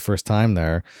Cox, for the first time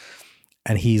there,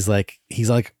 and he's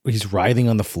writhing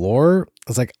on the floor.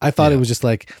 It's like, I thought it was just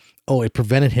like, oh, it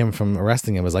prevented him from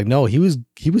arresting him. It was like, no, he was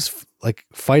like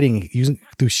fighting using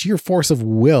through sheer force of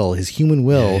will, his human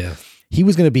will. Yeah. He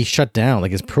was going to be shut down.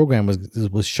 Like his program was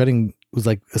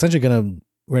like essentially going to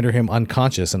render him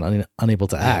unconscious and unable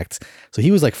to act. So he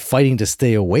was like fighting to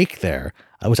stay awake there,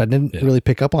 which I didn't really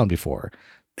pick up on before.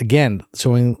 Again,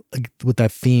 showing like with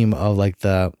that theme of like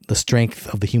the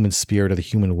strength of the human spirit or the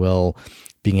human will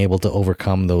being able to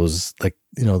overcome those, like,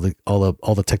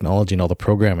 all the technology and all the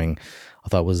programming, I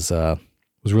thought was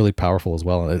really powerful as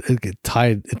well. And it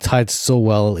tied so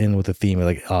well in with the theme.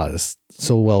 Like, it's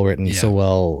so well written, so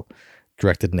well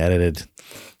directed and edited.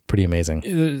 Pretty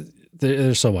amazing.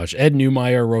 There's so much. Ed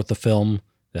Neumeyer wrote the film.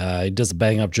 He does a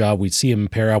bang up job. We see him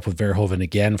pair up with Verhoeven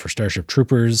again for Starship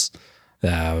Troopers.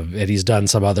 And he's done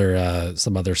some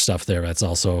other stuff there that's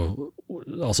also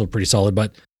pretty solid.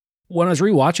 But when I was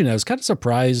rewatching it, I was kind of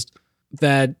surprised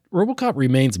that RoboCop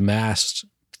remains masked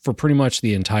for pretty much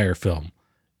the entire film.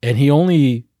 And he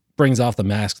only brings off the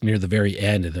mask near the very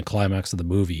end in the climax of the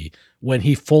movie. When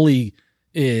he fully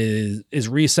is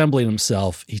reassembling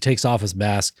himself, he takes off his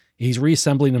mask. He's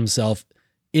reassembling himself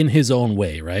in his own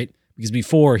way, right? Because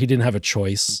before he didn't have a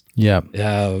choice. Yeah.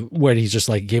 Where he's just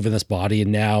like given this body,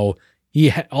 and now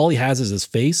all he has is his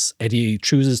face, and he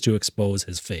chooses to expose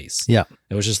his face. Yeah.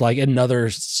 It was just like another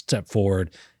step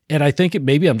forward. And I think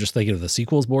maybe I'm just thinking of the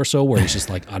sequels more so, where he's just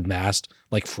like unmasked,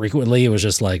 like frequently. It was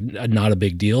just like not a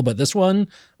big deal. But this one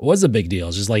was a big deal.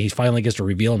 It's just like he finally gets to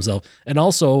reveal himself. And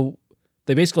also,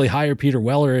 they basically hire Peter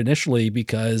Weller initially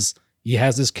because he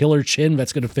has this killer chin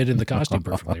that's going to fit in the costume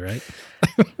perfectly, right?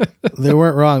 They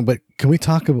weren't wrong, but can we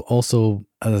talk also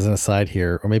as an aside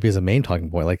here, or maybe as a main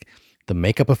talking point, like the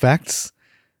makeup effects,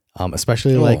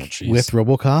 especially with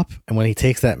RoboCop, and when he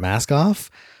takes that mask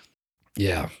off?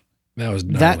 Yeah, that was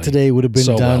gnarly. That today would have been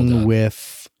So well done.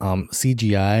 with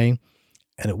CGI,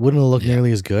 and it wouldn't have looked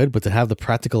nearly as good. But to have the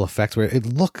practical effects where it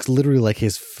looks literally like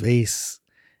his face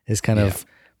is kind of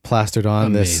plastered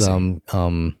on this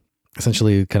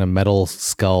essentially kind of metal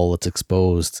skull that's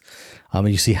exposed.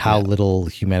 You see how little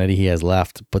humanity he has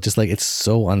left, but just like it's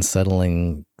so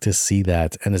unsettling to see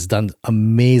that, and it's done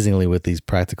amazingly with these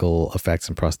practical effects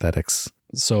and prosthetics.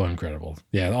 So incredible.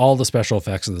 Yeah, all the special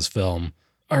effects of this film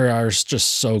are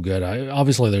just so good.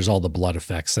 Obviously, there's all the blood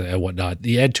effects and whatnot.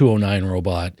 The Ed 209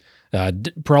 robot,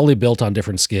 probably built on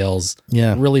different scales.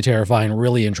 Yeah, really terrifying,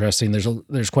 really interesting.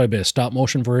 There's quite a bit of stop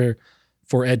motion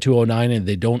for Ed 209, and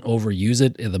they don't overuse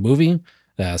it in the movie,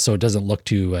 so it doesn't look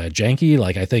too janky.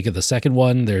 Like I think of the second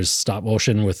one, there's stop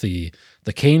motion with the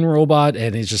Kane robot,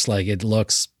 and it's just like it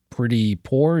looks pretty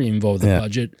poor, even though the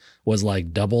budget was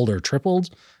like doubled or tripled.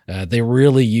 They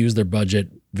really use their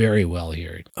budget very well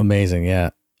here. Amazing,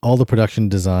 yeah. All the production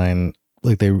design,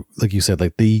 like you said,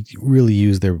 like they really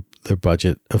use their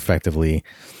budget effectively.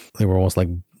 They were almost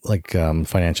like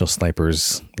financial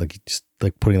snipers, like just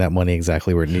like putting that money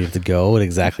exactly where it needed to go at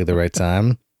exactly the right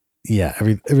time. Yeah,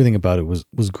 everything about it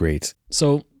was great.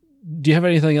 So do you have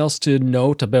anything else to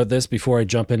note about this before I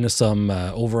jump into some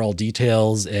overall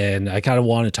details? And I kind of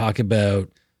want to talk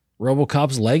about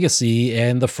RoboCop's legacy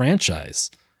and the franchise.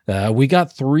 We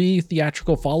got 3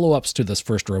 theatrical follow-ups to this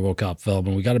first RoboCop film,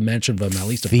 and we got to mention them at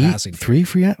least in passing. 3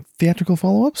 theatrical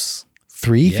follow-ups?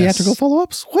 3 theatrical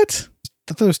follow-ups? What? I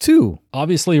thought there was 2.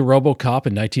 Obviously, RoboCop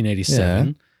in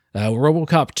 1987.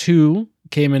 RoboCop 2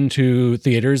 came into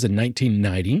theaters in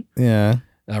 1990. Yeah.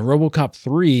 RoboCop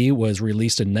 3 was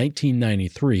released in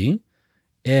 1993.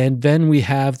 And then we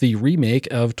have the remake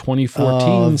of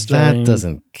 2014 starring... That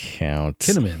doesn't count.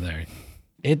 Kinnaman there.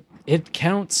 It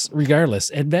counts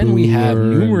regardless. And then we have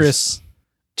numerous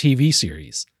TV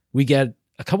series. We get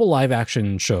a couple live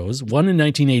action shows, one in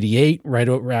 1988, right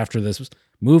after this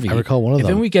movie. I recall one of them.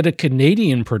 And then we get a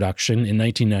Canadian production in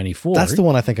 1994. That's the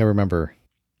one I think I remember.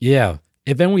 Yeah.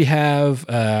 And then we have,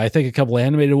 I think, a couple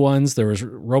animated ones. There was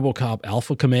RoboCop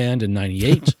Alpha Command in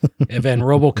 98, and then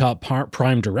RoboCop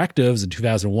Prime Directives in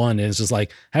 2001. And it's just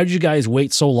like, how did you guys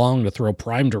wait so long to throw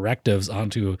Prime Directives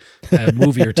onto a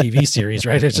movie or TV series,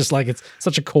 right? It's just like, it's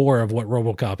such a core of what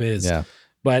RoboCop is. Yeah.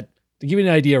 But to give you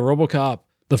an idea, RoboCop,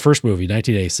 the first movie,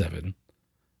 1987,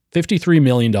 $53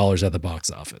 million at the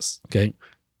box office, okay?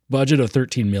 Budget of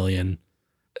 $13 million.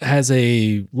 Has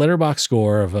a Letterboxd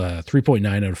score of 3.9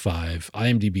 out of 5,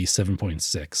 IMDb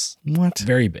 7.6. What?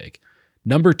 Very big.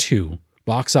 Number 2,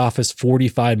 box office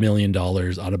 $45 million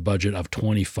on a budget of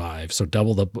 25, so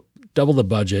double the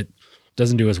budget.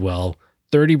 Doesn't do as well.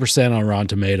 30% on Rotten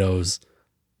Tomatoes,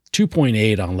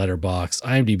 2.8 on Letterboxd.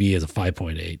 IMDb is a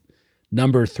 5.8.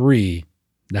 Number 3,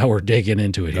 now we're digging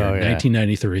into it here.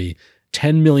 1993,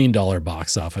 $10 million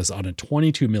box office on a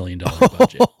 $22 million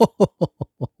budget.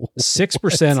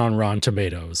 6% on Rotten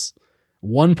Tomatoes,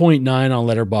 1.9 on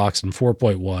Letterboxd, and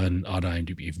 4.1 on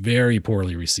IMDb. Very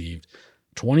poorly received.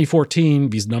 2014,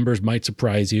 these numbers might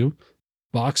surprise you.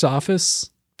 Box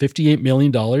office, $58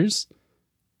 million.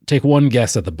 Take one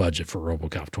guess at the budget for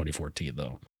RoboCop 2014,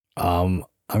 though. I'm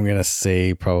going to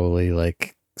say probably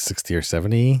like 60 or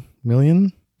 70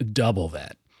 million. Double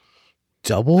that.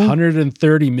 Double?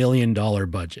 $130 million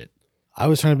budget. I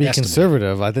was trying to be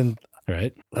conservative. I didn't.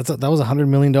 Right. That was $100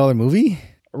 million movie?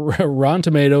 Rotten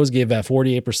Tomatoes gave that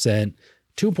 48%,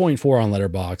 2.4 on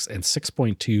Letterboxd, and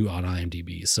 6.2 on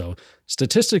IMDb. So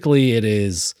statistically, it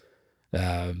is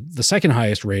the second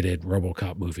highest rated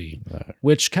RoboCop movie,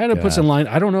 which kind of puts in line.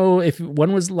 I don't know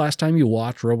when was the last time you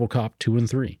watched RoboCop 2 and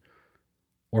 3,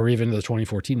 or even the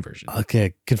 2014 version.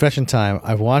 Okay, confession time.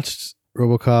 I've watched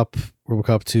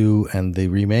RoboCop 2 and the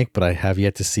remake, but I have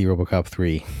yet to see RoboCop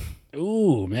 3.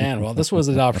 Ooh, man. Well, this was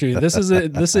an opportunity. This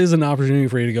is an opportunity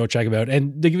for you to go check them out.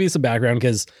 And to give you some background,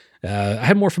 because I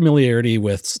have more familiarity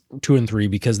with 2 and 3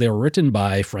 because they were written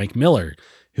by Frank Miller,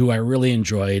 who I really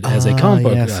enjoyed as a comic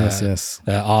book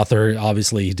author.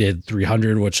 Obviously, he did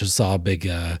 300, which saw a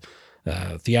big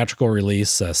theatrical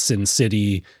release. Sin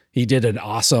City. He did an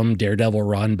awesome Daredevil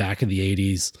run back in the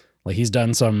 80s. Like, he's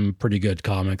done some pretty good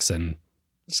comics and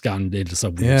it's gotten into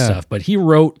some weird stuff. But he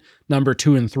wrote number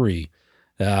 2 and 3.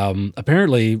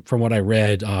 Apparently, from what I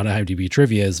read on IMDb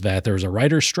trivia, is that there was a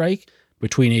writer's strike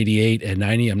between 88 and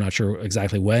 90. I'm not sure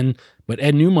exactly when, but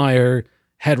Ed Neumeyer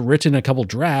had written a couple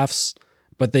drafts,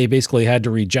 but they basically had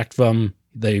to reject them.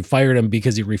 They fired him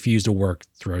because he refused to work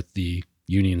throughout the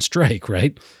union strike,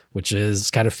 right? Which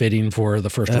is kind of fitting for the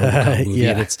first RoboCop movie.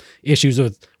 Yeah. And it's issues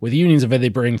with unions. If they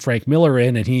bring Frank Miller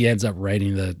in and he ends up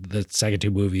writing the second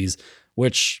two movies,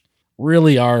 which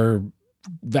really are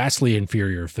vastly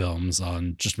inferior films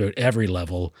on just about every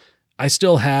level. I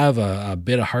still have a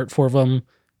bit of heart for them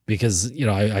because, you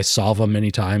know, I saw them many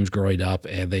times growing up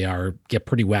and they get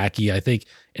pretty wacky. I think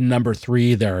in number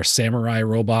 3, there are samurai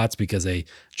robots because a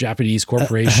Japanese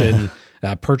corporation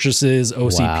purchases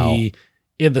OCP. Wow.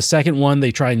 In the second one,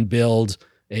 they try and build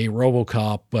a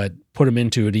RoboCop, but put him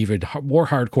into an even more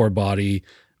hardcore body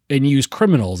and use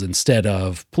criminals instead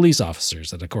of police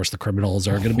officers. And of course, the criminals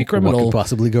are going to be criminal. What could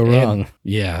possibly go wrong?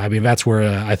 Yeah, I mean, that's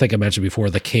where I think I mentioned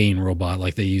before the Kane robot.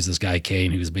 Like they use this guy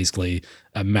Kane, who's basically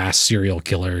a mass serial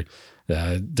killer,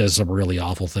 does some really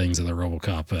awful things in the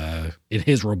RoboCop, in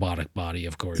his robotic body,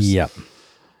 of course. Yep.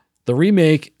 The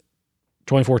remake,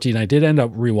 2014, I did end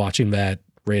up rewatching that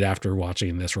right after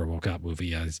watching this RoboCop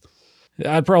movie.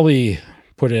 I'd probably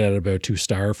put it at about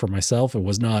 2-star for myself. It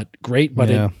was not great, but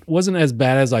it wasn't as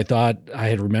bad as I thought I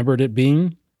had remembered it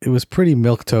being. It was pretty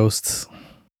milquetoast.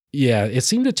 Yeah, it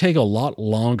seemed to take a lot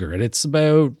longer, and it's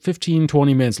about 15,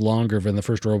 20 minutes longer than the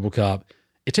first RoboCop.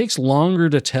 It takes longer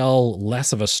to tell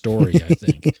less of a story, I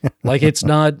think. Like, it's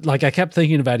not, like, I kept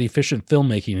thinking about efficient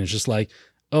filmmaking. It's just like,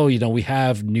 oh, you know, we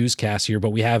have newscasts here, but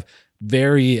we have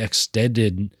very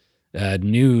extended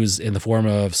news in the form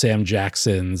of Sam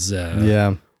Jackson's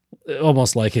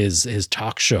almost like his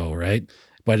talk show, right?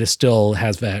 But it still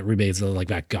remains like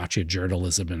that gotcha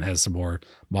journalism and has some more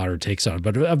modern takes on it.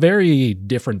 But a very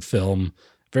different film,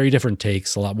 very different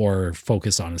takes, a lot more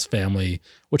focus on his family,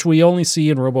 which we only see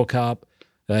in RoboCop,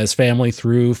 his family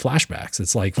through flashbacks.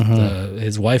 It's like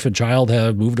his wife and child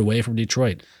have moved away from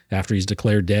Detroit after he's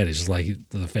declared dead. It's just like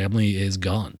the family is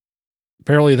gone.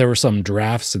 Apparently there were some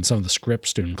drafts in some of the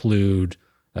scripts to include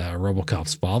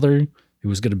RoboCop's father, who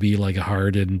was going to be like a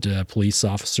hardened police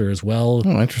officer as well.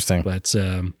 Oh, interesting. But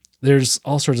there's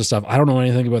all sorts of stuff. I don't know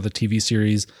anything about the TV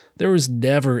series. There was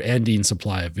never-ending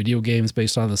supply of video games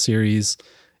based on the series.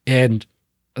 And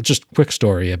just a quick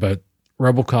story about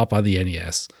RoboCop on the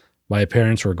NES. My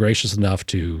parents were gracious enough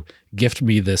to gift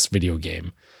me this video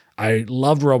game. I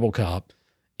loved RoboCop,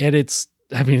 and it's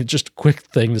just a quick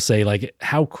thing to say, like,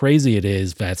 how crazy it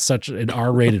is that such an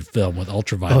R-rated film with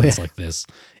ultraviolence like this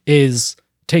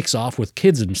takes off with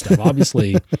kids and stuff.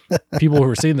 Obviously, people who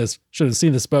are seeing this should have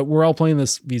seen this, but we're all playing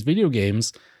these video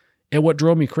games. And what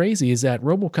drove me crazy is that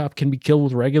RoboCop can be killed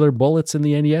with regular bullets in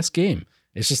the NES game.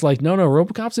 It's just like, no,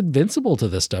 RoboCop's invincible to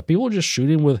this stuff. People are just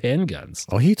shooting with handguns.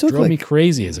 Oh, he took drove me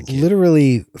crazy as a kid.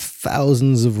 Literally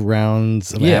thousands of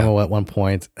rounds of ammo at one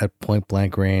point at point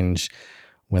blank range.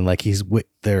 When like he's with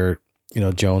their,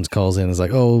 Jones calls in and is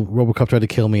like, oh, RoboCop tried to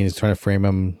kill me and he's trying to frame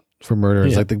him for murder.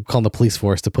 It's like they're calling the police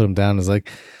force to put him down. It's like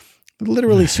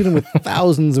literally shooting with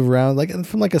thousands of rounds, like, and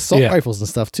from like assault rifles and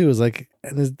stuff too. It's like,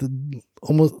 and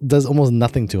does almost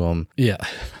nothing to him. Yeah.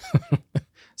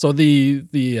 So obviously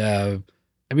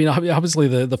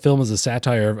the film is a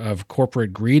satire of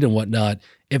corporate greed and whatnot.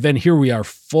 And then here we are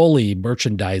fully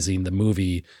merchandising the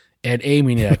movie and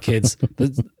aiming it at kids.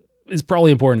 It's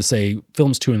probably important to say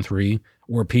films 2 and 3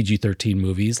 were PG-13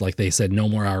 movies. Like they said, no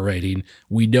more R rating.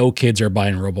 We know kids are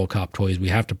buying RoboCop toys. We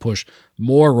have to push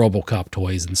more RoboCop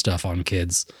toys and stuff on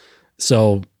kids.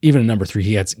 So even in number 3,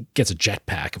 he gets a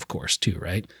jetpack, of course, too,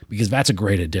 right? Because that's a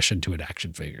great addition to an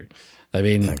action figure. I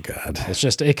mean, oh, God. It's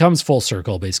just, it comes full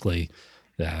circle, basically.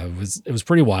 It was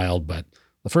pretty wild, but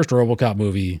the first RoboCop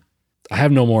movie, I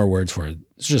have no more words for it.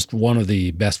 It's just one of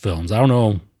the best films. I don't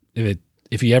know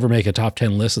if you ever make a top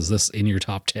 10 list, is this in your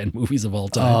top 10 movies of all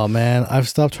time? Oh man, I've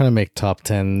stopped trying to make top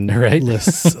 10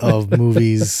 lists of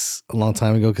movies a long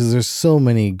time ago because there's so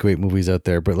many great movies out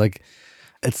there. But like,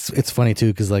 it's funny too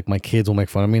because like my kids will make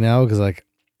fun of me now because like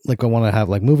I want to have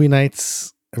like movie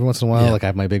nights every once in a while. Yeah. Like I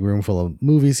have my big room full of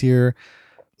movies here,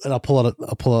 and I'll pull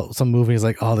out some movies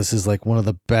like, oh, this is like one of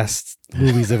the best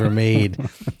movies ever made,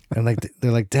 and like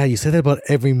they're like, Dad, you say that about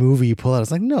every movie you pull out.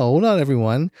 It's like, no, not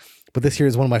everyone. But this here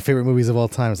is one of my favorite movies of all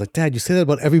time. It's like, Dad, you say that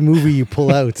about every movie you pull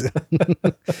out.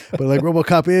 But like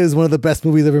RoboCop is one of the best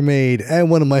movies ever made and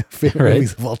one of my favorite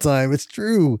movies of all time. It's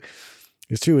true.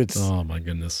 It's true. Oh my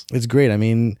goodness. It's great. I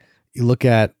mean, you look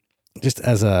at just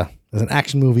as an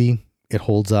action movie, it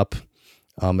holds up.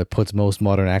 It puts most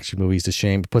modern action movies to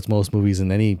shame. It puts most movies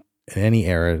in any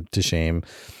era to shame.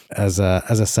 As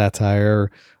a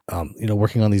satire,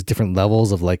 working on these different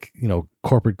levels of like,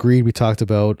 corporate greed we talked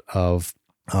about, of,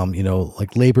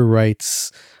 like labor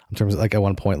rights in terms of like at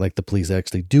one point, like the police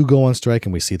actually do go on strike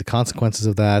and we see the consequences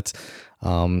of that.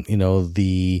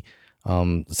 The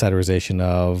satirization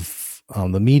of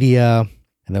the media.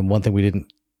 And then one thing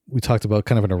we talked about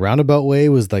kind of in a roundabout way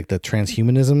was like the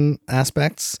transhumanism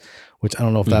aspects, which I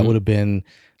don't know if that would have been,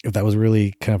 if that was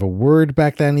really kind of a word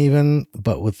back then even,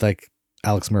 but with like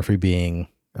Alex Murphy being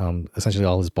essentially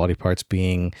all his body parts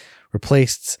being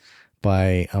replaced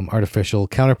by artificial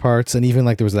counterparts. And even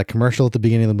like there was that commercial at the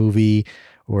beginning of the movie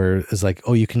where it's like,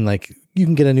 oh, you can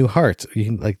get a new heart. You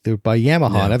can like by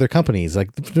Yamaha and other companies, like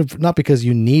not because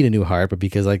you need a new heart, but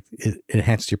because like it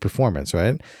enhances your performance,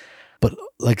 right? But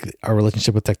like our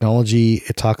relationship with technology,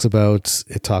 it talks about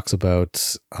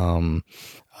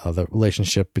the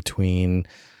relationship between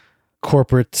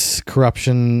corporate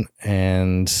corruption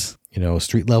and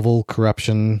street level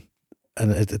corruption,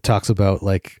 and it talks about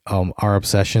like our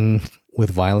obsession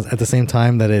with violence at the same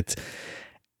time that it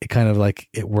kind of like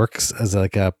it works as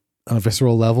like on a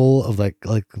visceral level of like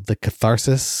the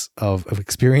catharsis of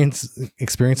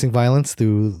experiencing violence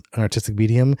through an artistic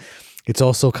medium. It's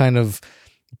also kind of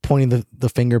pointing the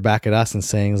finger back at us and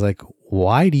saying is like,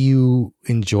 why do you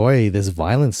enjoy this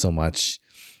violence so much?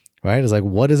 Right? It's like,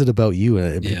 what is it about you?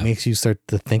 And it makes you start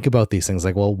to think about these things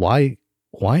like, well, why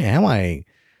am I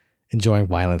enjoying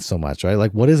violence so much? Right?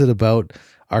 Like, what is it about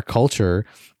our culture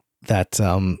that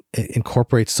it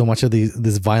incorporates so much of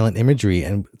this violent imagery,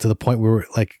 and to the point where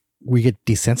like we get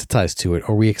desensitized to it,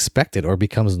 or we expect it, or it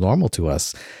becomes normal to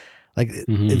us? Like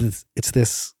it's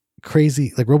this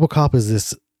crazy, like RoboCop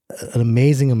is an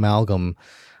amazing amalgam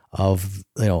of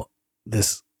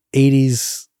this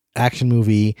 80s action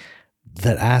movie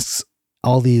that asks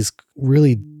all these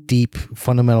really deep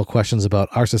fundamental questions about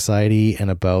our society and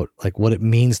about like what it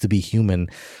means to be human.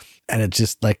 And it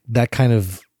just like that kind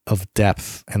of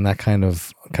depth and that kind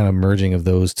of merging of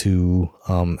those two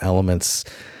elements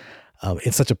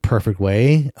in such a perfect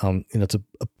way. It's a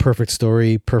perfect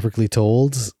story, perfectly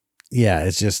told. Yeah,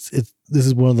 this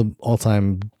is one of the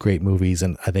all-time great movies,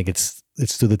 and I think it's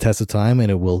stood the test of time,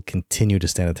 and it will continue to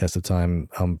stand the test of time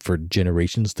for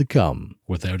generations to come.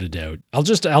 Without a doubt. I'll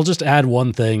just add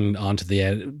one thing onto the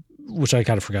end, which I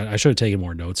kind of forgot. I should have taken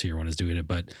more notes here when I was doing it,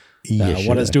 but when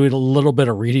I was doing a little bit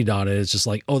of reading on it, it's just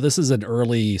like, oh, this is an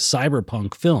early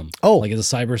cyberpunk film. Oh, like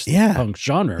it's a cyberpunk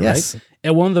genre, right?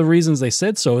 And one of the reasons they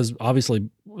said so is obviously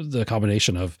the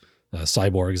combination of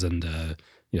cyborgs and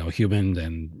human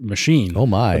and machine. Oh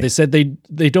my! But they said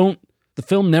they don't. The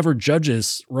film never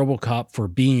judges RoboCop for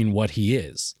being what he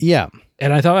is. Yeah.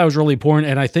 And I thought that was really important.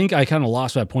 And I think I kind of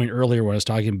lost that point earlier when I was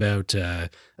talking about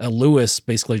Lewis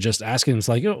basically just asking him, it's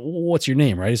like, what's your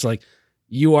name, right? It's like,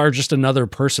 you are just another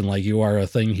person. Like, you are a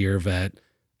thing here that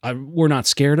we're not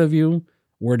scared of you.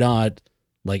 We're not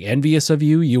like envious of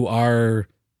you. You are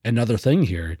another thing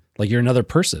here. Like, you're another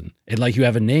person, and like you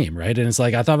have a name, right? And it's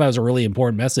like, I thought that was a really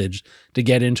important message to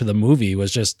get into the movie,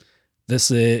 was just this,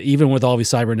 even with all these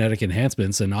cybernetic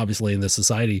enhancements, and obviously in this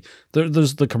society,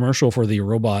 there's the commercial for the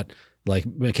robot, like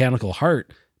mechanical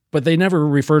heart, but they never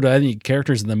refer to any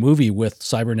characters in the movie with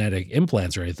cybernetic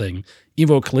implants or anything,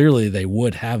 even though clearly they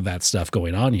would have that stuff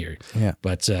going on here. Yeah.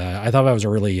 But I thought that was a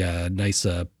really nice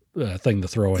thing to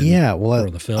throw in. Yeah.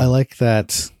 Well, the film. I like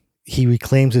that he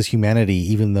reclaims his humanity,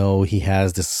 even though he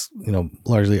has this,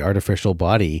 largely artificial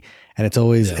body. And it's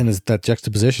always, and it's that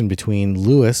juxtaposition between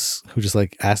Lewis, who just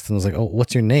like asked him, was like, oh,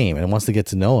 what's your name? And wants to get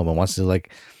to know him and wants to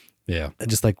like,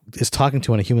 just like is talking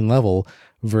to on a human level,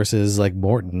 versus like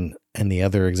Morton and the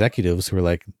other executives who are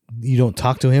like, you don't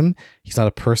talk to him. He's not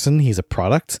a person. He's a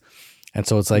product. And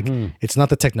so it's like, it's not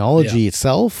the technology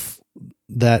itself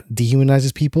that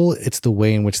dehumanizes people. It's the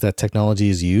way in which that technology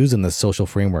is used in the social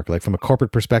framework. Like from a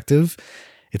corporate perspective,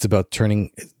 it's about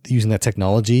using that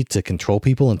technology to control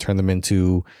people and turn them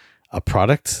into a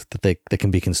product that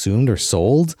can be consumed or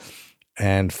sold.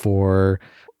 And for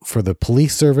the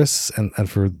police service and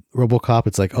for RoboCop,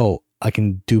 it's like, oh, I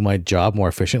can do my job more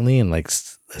efficiently and like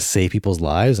save people's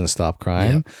lives and stop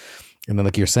crime. Yeah. And then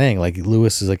like you're saying, like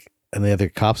Lewis is like, and the other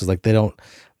cops is like,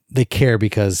 they care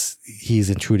because he's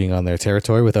intruding on their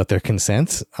territory without their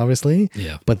consent, obviously.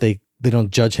 Yeah. But they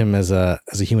don't judge him as a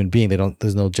human being.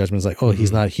 There's no judgments like, oh,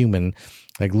 he's not human.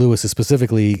 Like Lewis is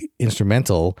specifically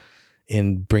instrumental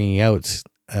in bringing out,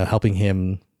 helping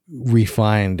him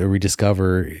refine or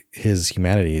rediscover his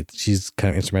humanity. She's kind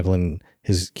of instrumental in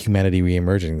his humanity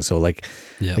reemerging. So like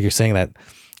you're saying, that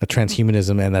a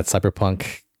transhumanism and that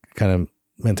cyberpunk kind of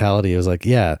mentality is like,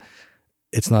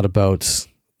 it's not about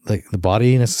like the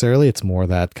body necessarily. It's more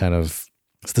that kind of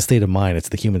It's the state of mind. It's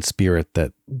the human spirit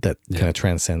that kind of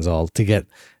transcends all. To get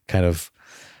kind of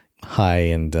high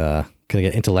and kind of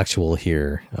get intellectual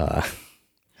here,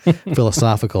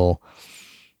 philosophical.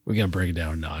 We got to break it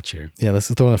down a notch here. Yeah,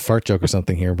 let's throw in a fart joke or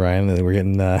something here, Brian. We're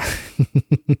getting I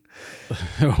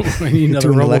need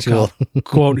another RoboCop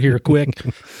quote here quick.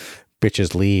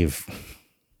 Bitches leave.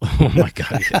 Oh my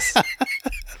God, yes.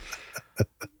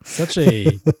 Such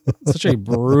a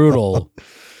brutal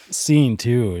scene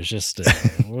too. It's just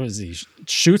what is he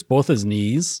shoots both his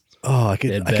knees. Oh, I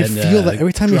can feel that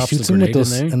every time he shoots him with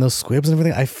those squibs and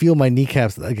everything. I feel my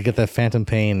kneecaps. I could get that phantom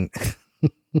pain.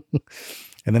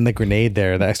 And then the grenade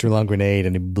there, the extra long grenade,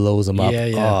 and he blows them up.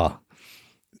 Yeah.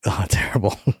 Oh,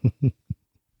 terrible.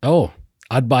 Oh,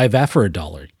 I'd buy that for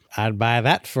 $1. I'd buy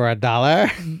that for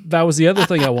 $1. That was the other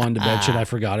thing I wanted to mention. I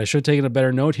forgot. I should have taken a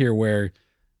better note here where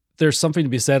there's something to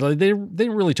be said. Like they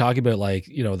didn't really talk about like,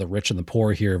 the rich and the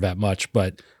poor here that much.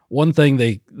 But one thing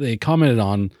they commented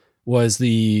on was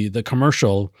the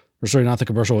commercial, or sorry, not the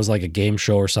commercial, it was like a game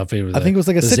show or something. I think it was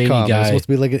like a sitcom. It was supposed to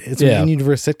be like it's an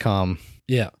in-universe sitcom.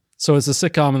 Yeah. So it's a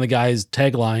sitcom and the guy's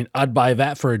tagline, I'd buy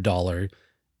that for $1.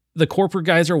 The corporate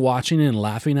guys are watching it and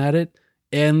laughing at it.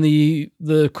 And the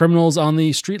criminals on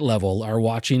the street level are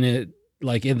watching it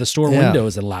like in the store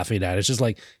windows and laughing at it. It's just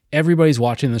like everybody's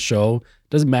watching the show.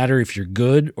 Doesn't matter if you're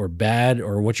good or bad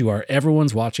or what you are.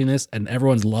 Everyone's watching this and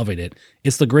everyone's loving it.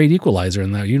 It's the great equalizer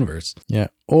in that universe. Yeah.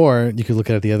 Or you could look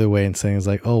at it the other way and saying it's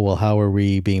like, oh, well, how are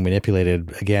we being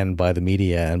manipulated again by the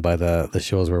media and by the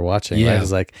shows we're watching? Yeah. Right?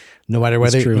 It's like no matter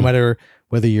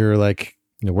whether you're like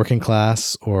working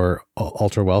class or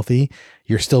ultra wealthy,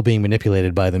 you're still being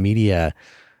manipulated by the media.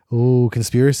 Oh,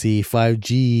 conspiracy,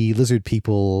 5G, lizard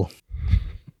people.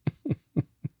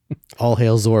 All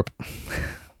hail Zorp.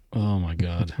 Oh my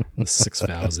God. The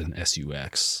 6000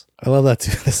 SUX. I love that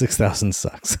too. The 6000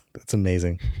 sucks. That's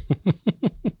amazing.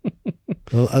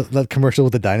 That commercial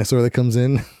with the dinosaur that comes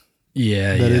in.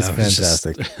 Yeah. That is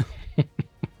fantastic.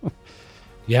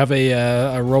 You have a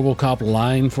RoboCop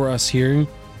line for us here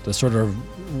to sort of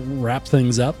wrap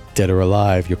things up. Dead or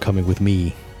alive, you're coming with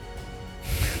me.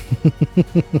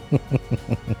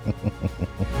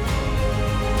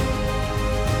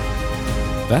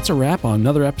 That's a wrap on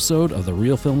another episode of the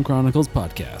Real Film Chronicles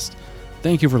podcast.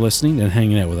 Thank you for listening and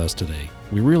hanging out with us today.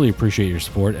 We really appreciate your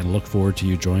support and look forward to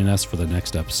you joining us for the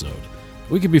next episode.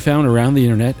 We can be found around the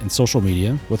internet and social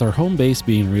media, with our home base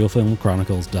being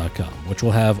realfilmchronicles.com, which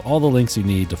will have all the links you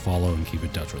need to follow and keep in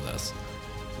touch with us.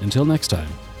 Until next time,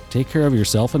 take care of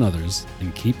yourself and others,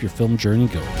 and keep your film journey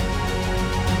going.